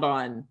sound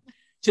on.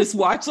 Just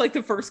watch like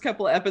the first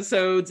couple of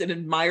episodes and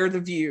admire the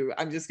view.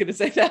 I'm just going to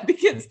say that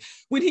because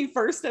when he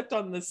first stepped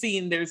on the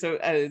scene, there's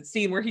a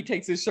scene where he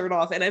takes his shirt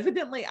off. And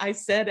evidently I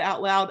said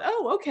out loud,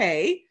 "Oh,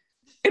 okay."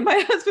 And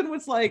my husband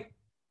was like,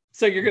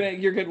 "So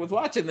you're good with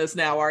watching this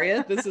now, are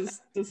you? This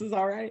is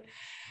all right."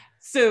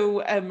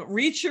 So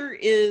Reacher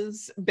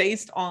is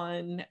based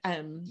on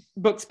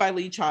books by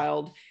Lee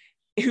Child,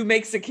 who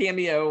makes a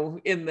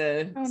cameo in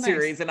the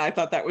series. Nice. And I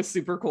thought that was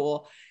super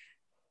cool.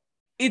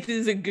 It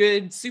is a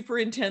good, super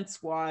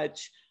intense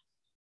watch.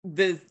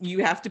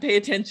 You have to pay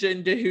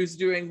attention to who's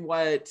doing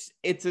what.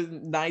 It's a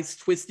nice,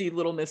 twisty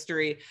little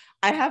mystery.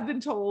 I have been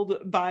told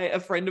by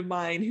a friend of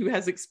mine who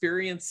has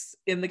experience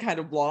in the kind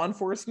of law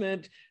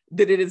enforcement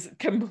that it is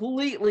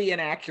completely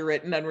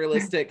inaccurate and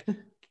unrealistic.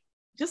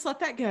 Just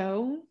let that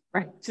go.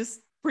 Right.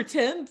 Just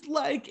pretend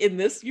like in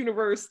this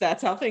universe,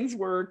 that's how things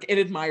work, and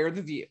admire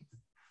the view.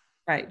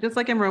 Right. Just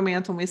like in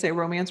romance, when we say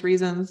romance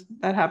reasons,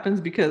 that happens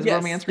because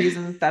romance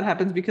reasons, that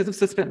happens because of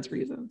suspense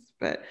reasons.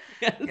 But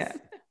yeah,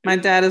 my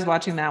dad is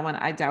watching that one.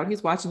 I doubt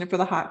he's watching it for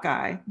the hot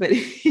guy, but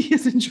he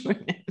is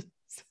enjoying it.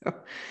 So,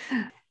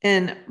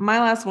 and my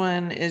last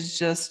one is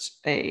just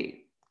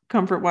a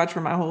comfort watch for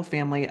my whole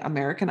family.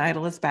 American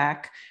Idol is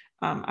back.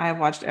 I have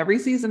watched every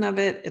season of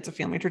it. It's a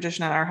family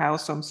tradition at our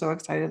house, so I'm so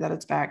excited that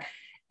it's back.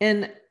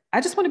 And I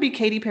just want to be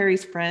Katy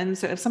Perry's friend.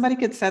 So if somebody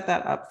could set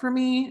that up for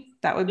me,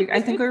 that would be, I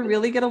think we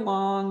really get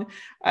along.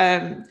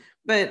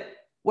 But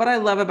what I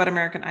love about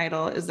American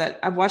Idol is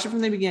that I've watched it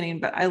from the beginning,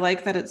 but I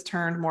like that it's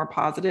turned more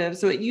positive.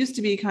 So it used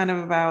to be kind of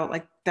about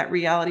like that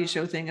reality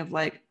show thing of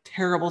like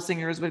terrible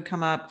singers would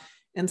come up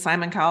and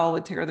Simon Cowell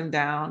would tear them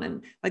down.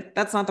 And like,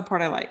 that's not the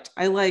part I liked.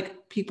 I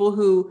like people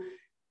who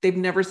they've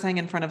never sang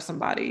in front of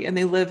somebody and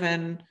they live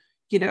in,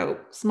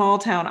 small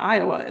town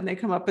Iowa, and they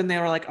come up and they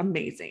were like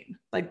amazing.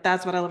 Like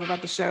that's what I love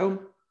about the show.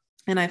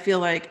 And I feel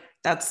like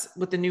that's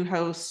what the new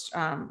host,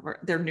 or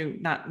they're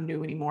not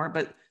new anymore,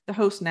 but the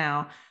hosts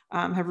now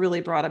have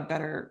really brought a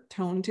better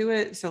tone to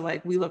it. So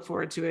like we look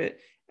forward to it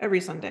every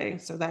Sunday.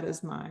 So that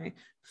is my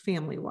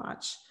family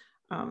watch.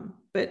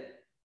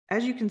 But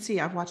as you can see,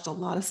 I've watched a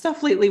lot of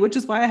stuff lately, which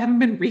is why I haven't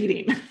been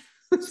reading.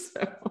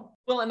 So.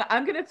 Well, and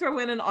I'm going to throw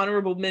in an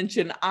honorable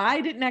mention. I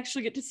didn't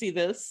actually get to see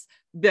this,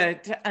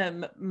 but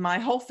my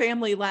whole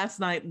family last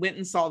night went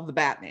and saw The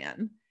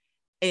Batman,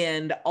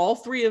 and all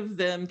three of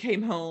them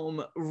came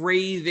home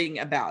raving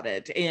about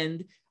it.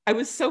 And I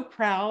was so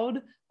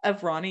proud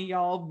of Ronnie,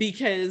 y'all,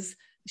 because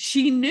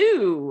she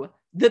knew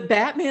that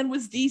Batman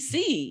was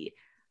DC.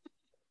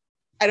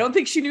 I don't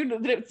think she knew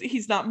that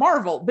he's not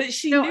Marvel, but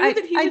she knew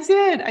that he was.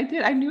 I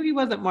did. I knew he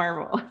wasn't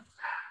Marvel.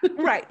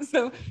 Right.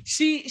 So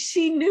she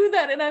knew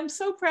that, and I'm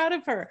so proud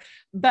of her.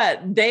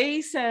 But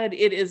they said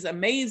it is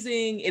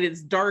amazing. It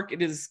is dark.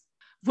 It is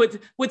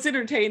what's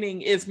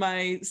entertaining is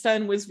my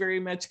son was very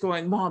much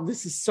going, Mom,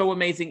 this is so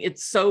amazing.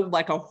 It's so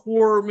like a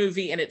horror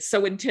movie and it's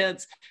so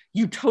intense.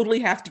 You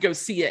totally have to go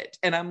see it.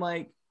 And I'm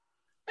like,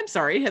 I'm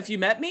sorry, have you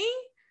met me?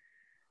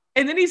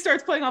 And then he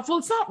starts playing off, well,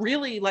 it's not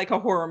really like a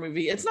horror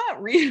movie. It's not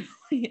really.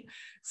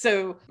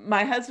 So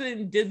my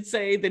husband did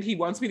say that he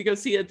wants me to go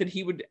see it, that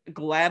he would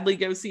gladly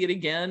go see it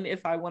again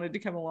if I wanted to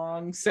come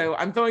along. So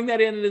I'm throwing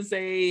that in as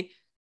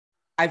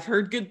I've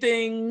heard good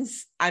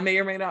things. I may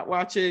or may not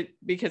watch it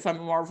because I'm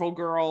a Marvel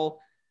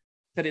girl,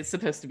 but it's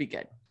supposed to be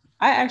good.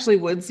 I actually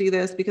would see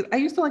this because I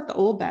used to like the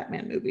old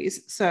Batman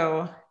movies.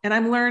 So, and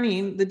I'm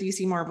learning the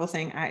DC Marvel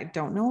thing. I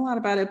don't know a lot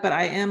about it, but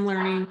I am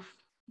learning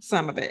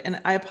some of it. And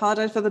I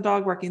apologize for the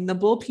dog barking. The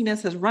bull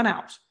penis has run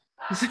out.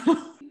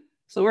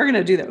 So we're going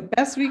to do the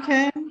best we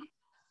can.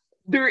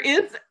 There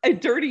is a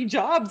Dirty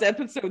Jobs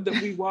episode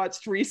that we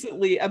watched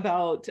recently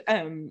about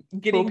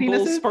getting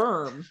bull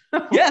sperm.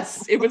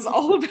 Yes, it was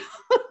all about,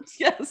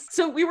 yes.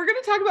 So we were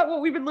going to talk about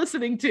what we've been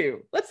listening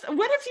to. What have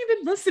you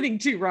been listening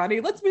to, Ronnie?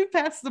 Let's move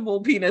past the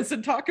bull penis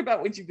and talk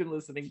about what you've been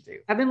listening to.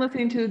 I've been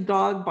listening to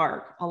dog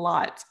bark a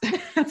lot.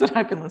 That's what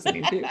I've been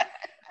listening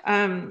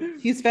to.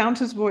 He's found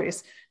his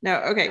voice. No,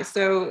 okay.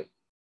 So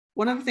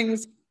one of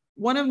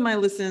my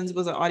listens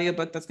was an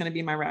audiobook that's going to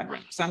be my rad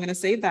room. So I'm going to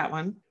save that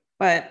one.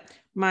 But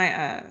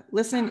my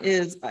listen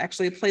is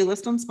actually a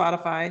playlist on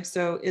Spotify.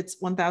 So it's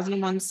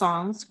 1001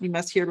 songs you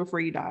must hear before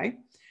you die,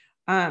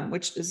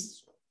 which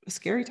is a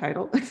scary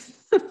title.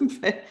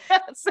 But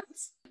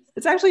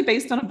it's actually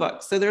based on a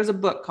book. So there's a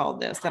book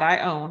called this that I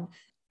own.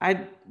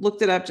 I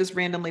looked it up just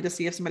randomly to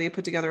see if somebody had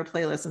put together a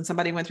playlist, and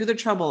somebody went through the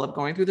trouble of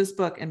going through this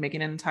book and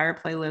making an entire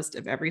playlist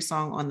of every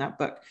song on that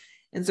book.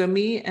 And so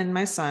me and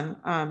my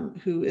son,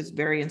 who is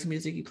very into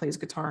music, he plays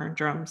guitar and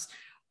drums,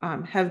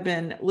 have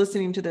been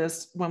listening to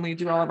this when we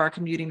do all of our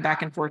commuting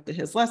back and forth to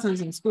his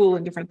lessons in school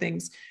and different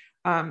things.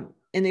 And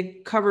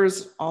it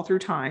covers all through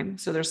time.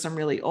 So there's some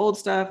really old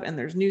stuff and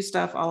there's new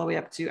stuff all the way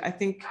up to, I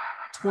think,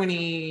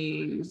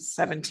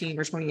 2017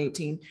 or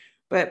 2018.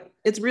 But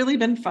it's really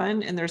been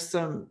fun. And there's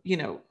some,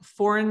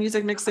 foreign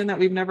music mixed in that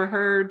we've never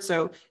heard.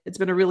 So it's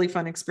been a really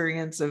fun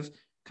experience of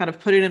kind of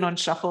putting it on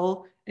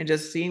shuffle and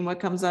just seeing what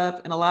comes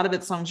up. And a lot of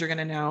it's songs you're going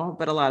to know,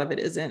 but a lot of it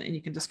isn't. And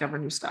you can discover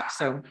new stuff.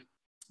 So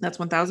that's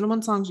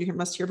 1001 songs you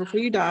must hear before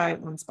you die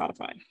on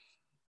Spotify. I'm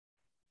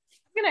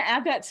going to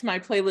add that to my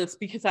playlist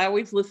because I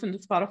always listen to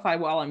Spotify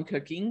while I'm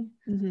cooking.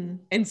 Mm-hmm.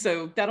 And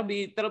so that'll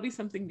be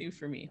something new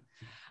for me.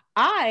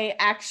 I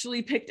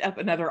actually picked up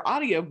another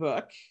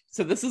audiobook.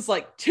 So this is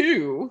like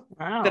 2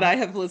 that I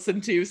have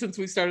listened to since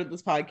we started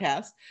this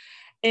podcast.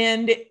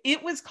 And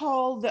it was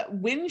called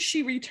When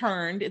She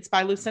Returned. It's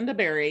by Lucinda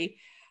Berry.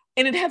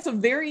 And it has a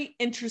very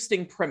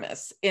interesting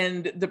premise.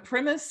 And the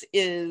premise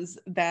is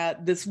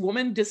that this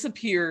woman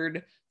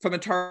disappeared from a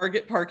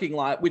Target parking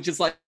lot, which is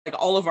like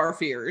all of our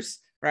fears,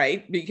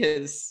 right?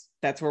 Because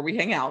that's where we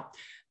hang out.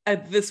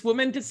 This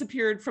woman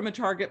disappeared from a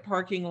Target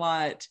parking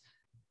lot,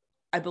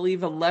 I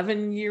believe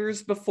 11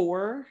 years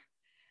before.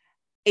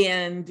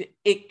 And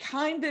it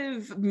kind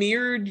of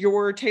mirrored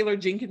your Taylor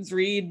Jenkins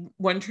Reid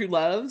One True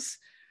Loves,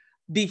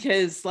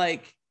 because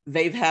like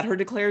they've had her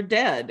declared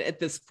dead at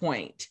this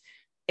point.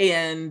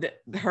 And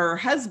her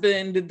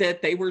husband,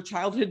 that they were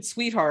childhood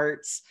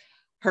sweethearts,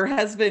 her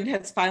husband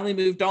has finally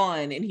moved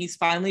on and he's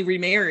finally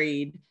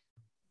remarried.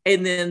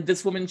 And then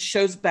this woman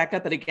shows back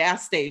up at a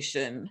gas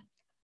station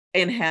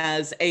and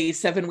has a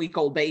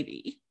 7-week-old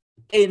baby.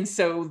 And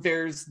so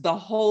there's the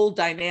whole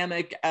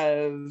dynamic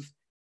of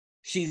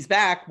she's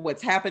back,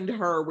 what's happened to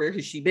her, where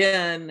has she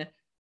been?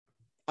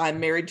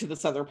 I'm married to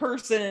this other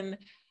person.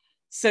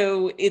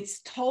 So it's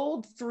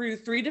told through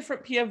 3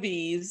 different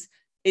POVs.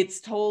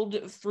 It's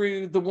told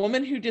through the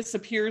woman who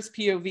disappears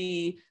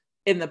POV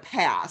in the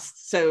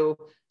past. So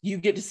you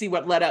get to see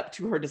what led up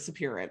to her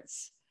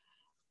disappearance.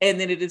 And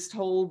then it is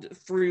told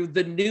through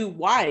the new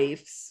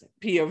wife's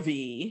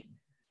POV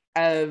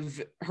of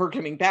her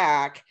coming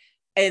back.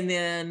 And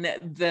then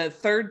the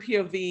third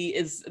POV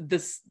is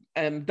this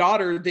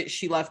daughter that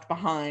she left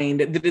behind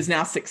that is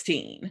now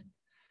 16.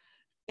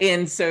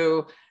 And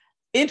so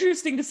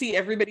interesting to see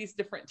everybody's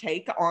different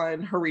take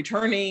on her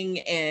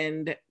returning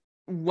and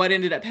what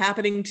ended up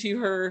happening to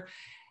her.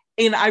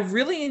 And I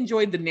really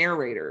enjoyed the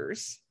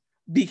narrators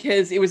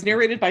because it was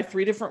narrated by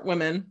 3 different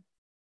women,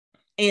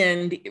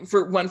 and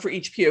one for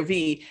each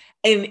POV.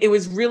 And it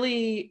was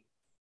really,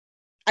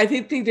 I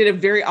think they did a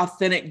very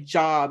authentic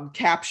job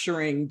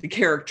capturing the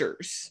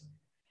characters.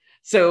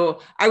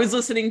 So I was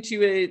listening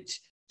to it,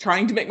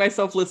 trying to make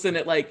myself listen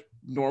at like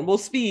normal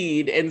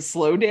speed and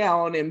slow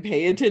down and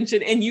pay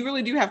attention. And you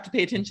really do have to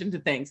pay attention to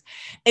things.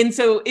 And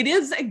so it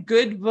is a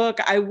good book.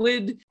 I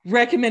would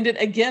recommend it,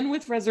 again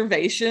with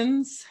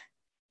reservations.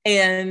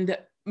 And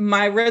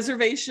my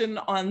reservation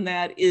on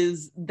that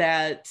is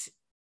that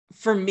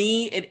for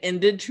me, it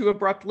ended too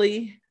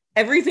abruptly.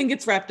 Everything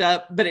gets wrapped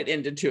up, but it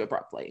ended too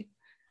abruptly.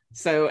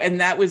 So,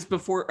 and that was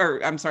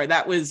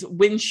that was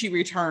When She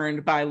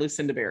Returned by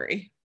Lucinda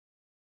Berry.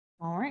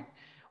 All right.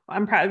 Well,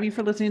 I'm proud of you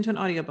for listening to an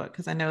audiobook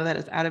because I know that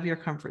it's out of your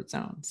comfort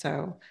zone.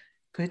 So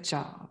good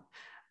job.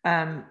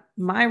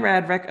 My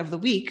rad rec of the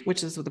week,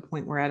 which is the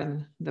point we're at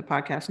in the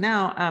podcast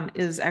now,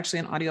 is actually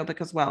an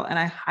audiobook as well. And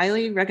I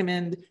highly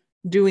recommend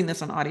doing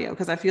this on audio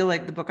because I feel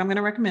like the book I'm going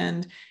to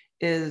recommend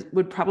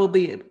would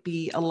probably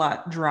be a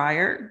lot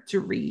drier to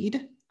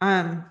read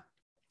and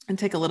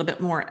take a little bit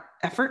more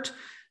effort.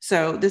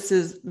 So this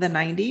is The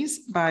 90s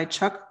by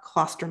Chuck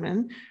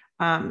Klosterman.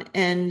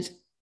 And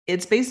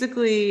it's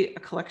basically a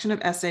collection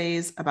of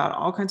essays about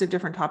all kinds of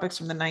different topics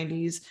from the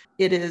 90s.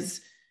 It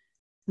is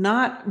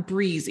not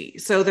breezy.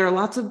 So there are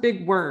lots of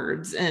big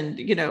words and,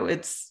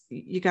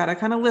 you got to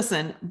kind of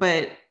listen,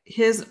 but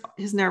his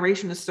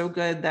narration is so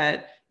good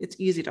that it's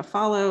easy to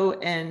follow.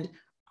 And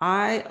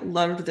I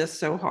loved this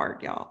so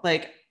hard, y'all.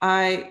 Like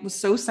I was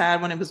so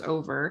sad when it was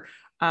over.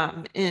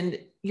 And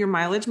your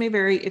mileage may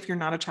vary if you're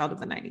not a child of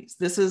the 90s.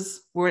 This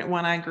is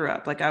when I grew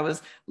up. Like I was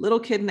a little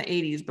kid in the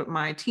 80s, but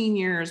my teen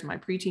years, my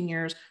preteen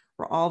years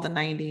were all the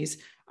 90s.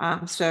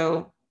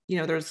 So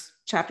there's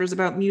chapters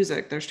about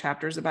music, there's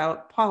chapters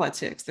about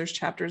politics, there's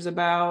chapters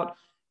about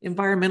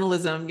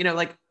environmentalism,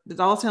 like it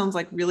all sounds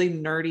like really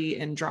nerdy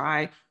and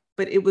dry,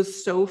 but it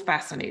was so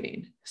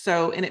fascinating.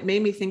 So, and it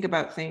made me think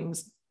about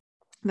things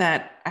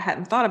that I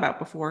hadn't thought about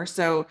before.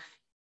 So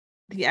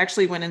he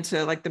actually went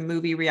into like the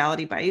movie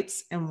Reality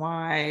Bites and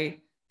why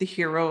the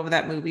hero of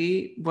that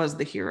movie was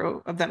the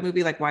hero of that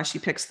movie, like why she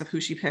picks who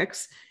she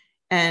picks.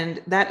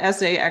 And that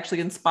essay actually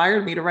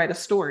inspired me to write a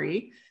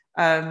story,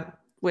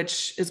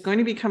 which is going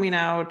to be coming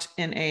out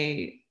in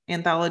a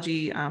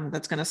anthology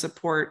that's going to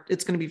support,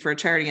 it's going to be for a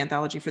charity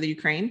anthology for the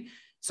Ukraine.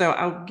 So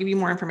I'll give you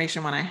more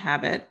information when I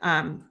have it.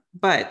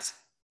 But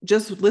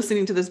just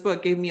listening to this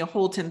book gave me a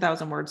whole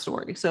 10,000 word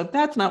story. So if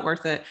that's not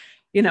worth it,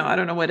 I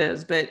don't know what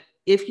is, but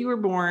if you were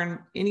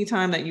born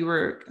anytime that you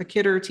were a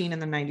kid or a teen in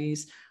the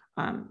 90s,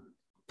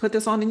 put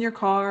this on in your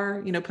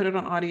car, put it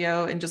on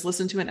audio and just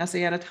listen to an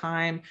essay at a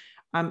time.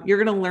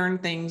 You're going to learn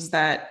things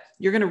that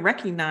you're going to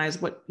recognize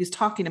what he's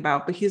talking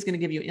about, but he's going to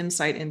give you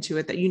insight into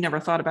it that you never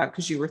thought about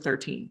because you were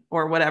 13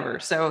 or whatever.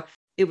 So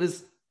it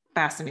was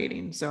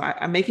fascinating. So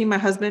I'm making my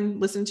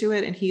husband listen to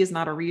it and he is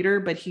not a reader,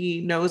 but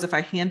he knows if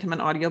I hand him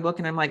an audiobook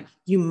and I'm like,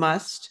 you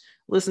must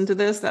listen to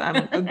this, that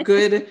I'm a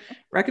good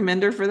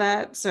recommender for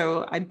that.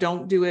 So I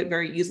don't do it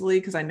very easily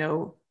because I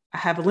know I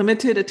have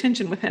limited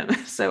attention with him.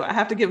 So I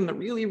have to give him the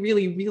really,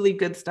 really, really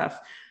good stuff.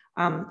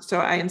 So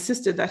I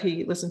insisted that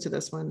he listen to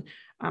this one.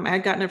 I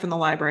had gotten it from the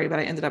library, but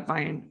I ended up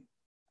buying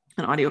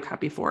an audio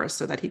copy for us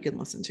so that he could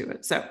listen to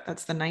it. So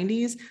that's The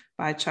 90s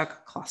by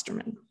Chuck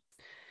Klosterman.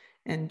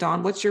 And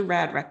Dawn, what's your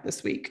rad rec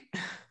this week?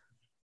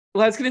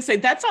 Well, I was going to say,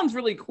 that sounds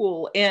really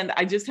cool. And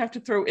I just have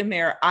to throw in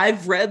there,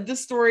 I've read the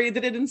story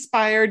that it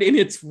inspired and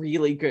it's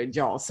really good,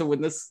 y'all. So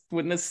when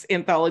this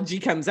anthology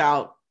comes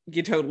out,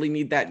 you totally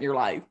need that in your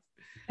life.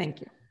 Thank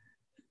you.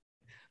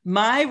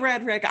 My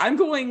rad rec, I'm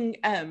going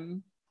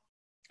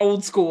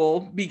old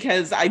school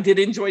because I did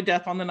enjoy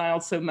Death on the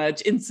Nile so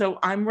much. And so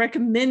I'm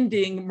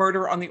recommending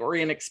Murder on the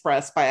Orient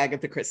Express by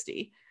Agatha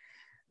Christie.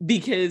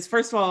 Because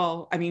first of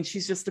all, I mean,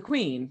 she's just the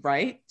queen,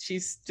 right?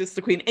 She's just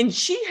the queen. And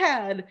she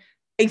had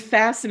a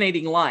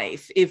fascinating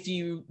life. If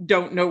you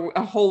don't know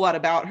a whole lot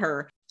about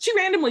her, she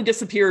randomly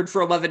disappeared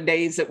for 11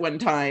 days at one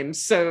time.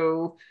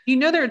 So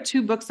there are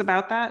 2 books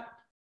about that.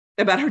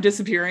 About her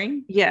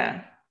disappearing?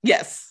 Yeah.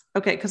 Yes.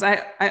 Okay. Cause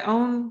I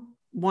own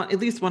at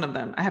least one of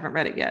them. I haven't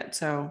read it yet.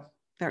 So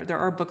there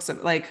are books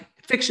of like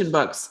fiction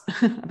books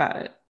about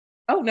it.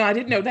 Oh, no, I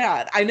didn't know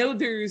that. I know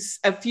there's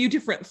a few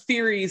different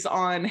theories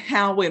on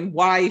how and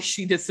why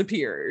she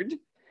disappeared.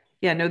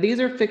 Yeah, no, these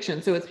are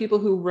fiction. So it's people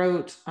who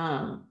wrote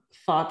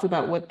thoughts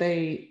about what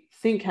they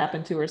think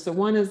happened to her. So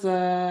one is,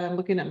 I'm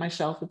looking at my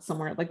shelf, it's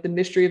somewhere like The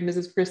Mystery of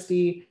Mrs.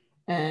 Christie.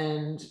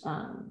 And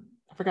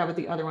I forgot what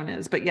the other one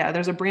is, but yeah,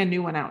 there's a brand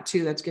new one out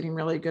too that's getting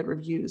really good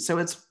reviews.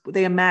 So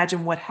they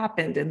imagine what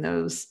happened in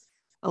those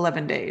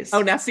 11 days.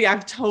 Oh, now see,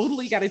 I've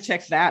totally got to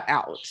check that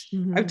out.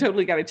 Mm-hmm. I've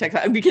totally got to check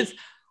that because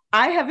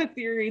I have a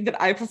theory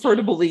that I prefer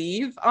to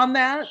believe on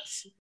that,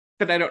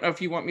 but I don't know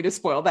if you want me to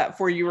spoil that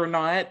for you or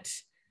not.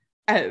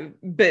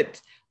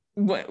 But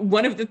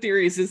one of the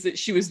theories is that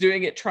she was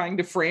doing it trying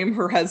to frame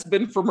her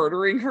husband for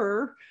murdering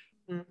her.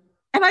 Mm-hmm.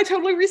 And I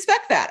totally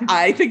respect that.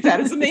 I think that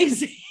is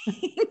amazing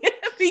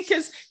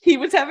because he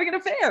was having an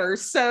affair.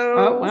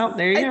 So well,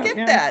 there you go. I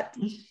get that.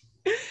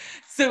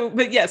 So,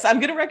 but yes, I'm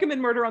going to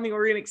recommend Murder on the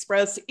Orient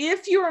Express.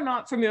 If you are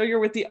not familiar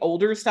with the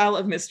older style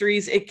of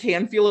mysteries, it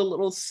can feel a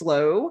little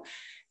slow,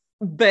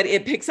 but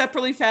it picks up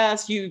really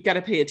fast. You got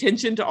to pay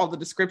attention to all the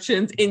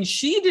descriptions. And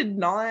she did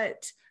not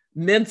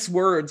mince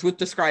words with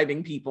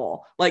describing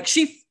people. Like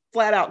she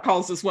flat out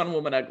calls this one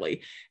woman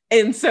ugly.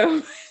 And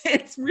so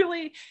it's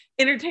really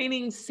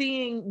entertaining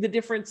seeing the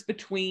difference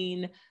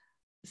between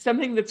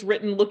something that's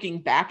written looking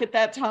back at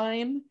that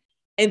time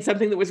and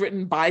something that was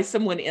written by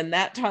someone in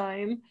that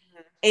time.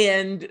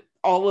 And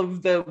all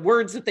of the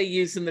words that they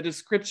use in the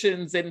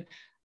descriptions. And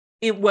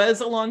it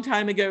was a long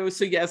time ago.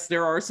 So yes,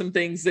 there are some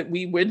things that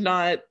we would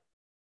not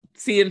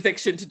see in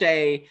fiction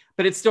today,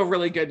 but it's still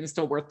really good and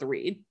still worth the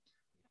read.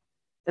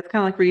 It's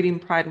kind of like reading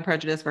Pride and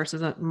Prejudice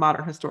versus a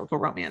modern historical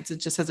romance. It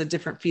just has a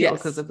different feel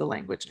because of the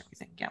language and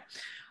everything. Yeah.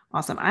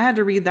 Awesome. I had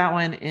to read that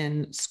one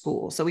in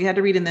school. So we had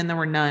to read, and then there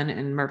were Nun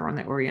and Murder on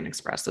the Orient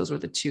Express. Those were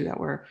the two that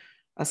were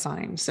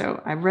assigned.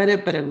 So I read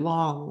it, but a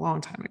long,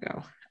 long time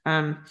ago.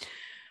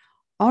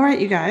 All right,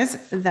 you guys,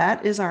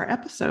 that is our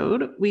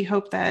episode. We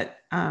hope that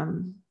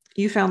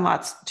you found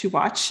lots to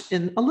watch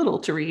and a little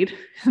to read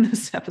in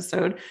this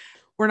episode.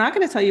 We're not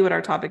going to tell you what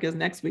our topic is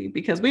next week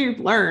because we've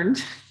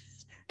learned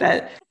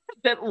that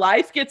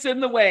life gets in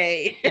the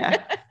way.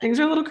 Yeah, things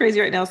are a little crazy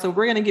right now. So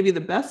we're going to give you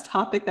the best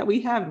topic that we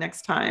have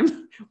next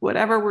time,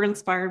 whatever we're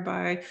inspired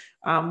by,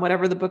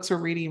 whatever the books we're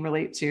reading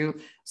relate to.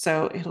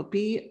 So it'll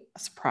be a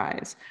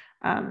surprise.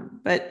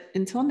 But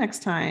until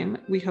next time,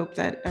 we hope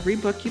that every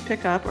book you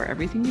pick up or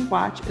everything you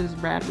watch is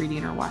rad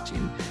reading or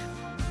watching.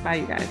 Bye,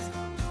 you guys.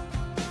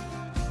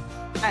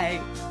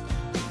 Bye.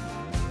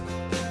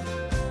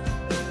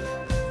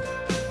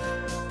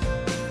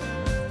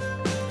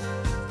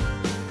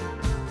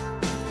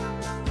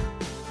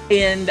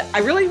 And I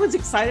really was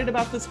excited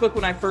about this book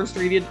when I first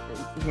read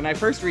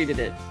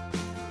it.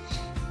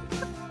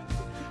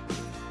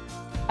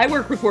 I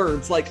work with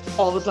words like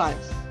all the time.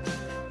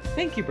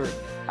 Thank you, Bird.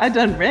 I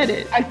done read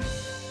it. I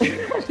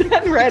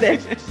done read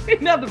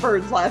it. Now the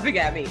bird's laughing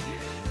at me.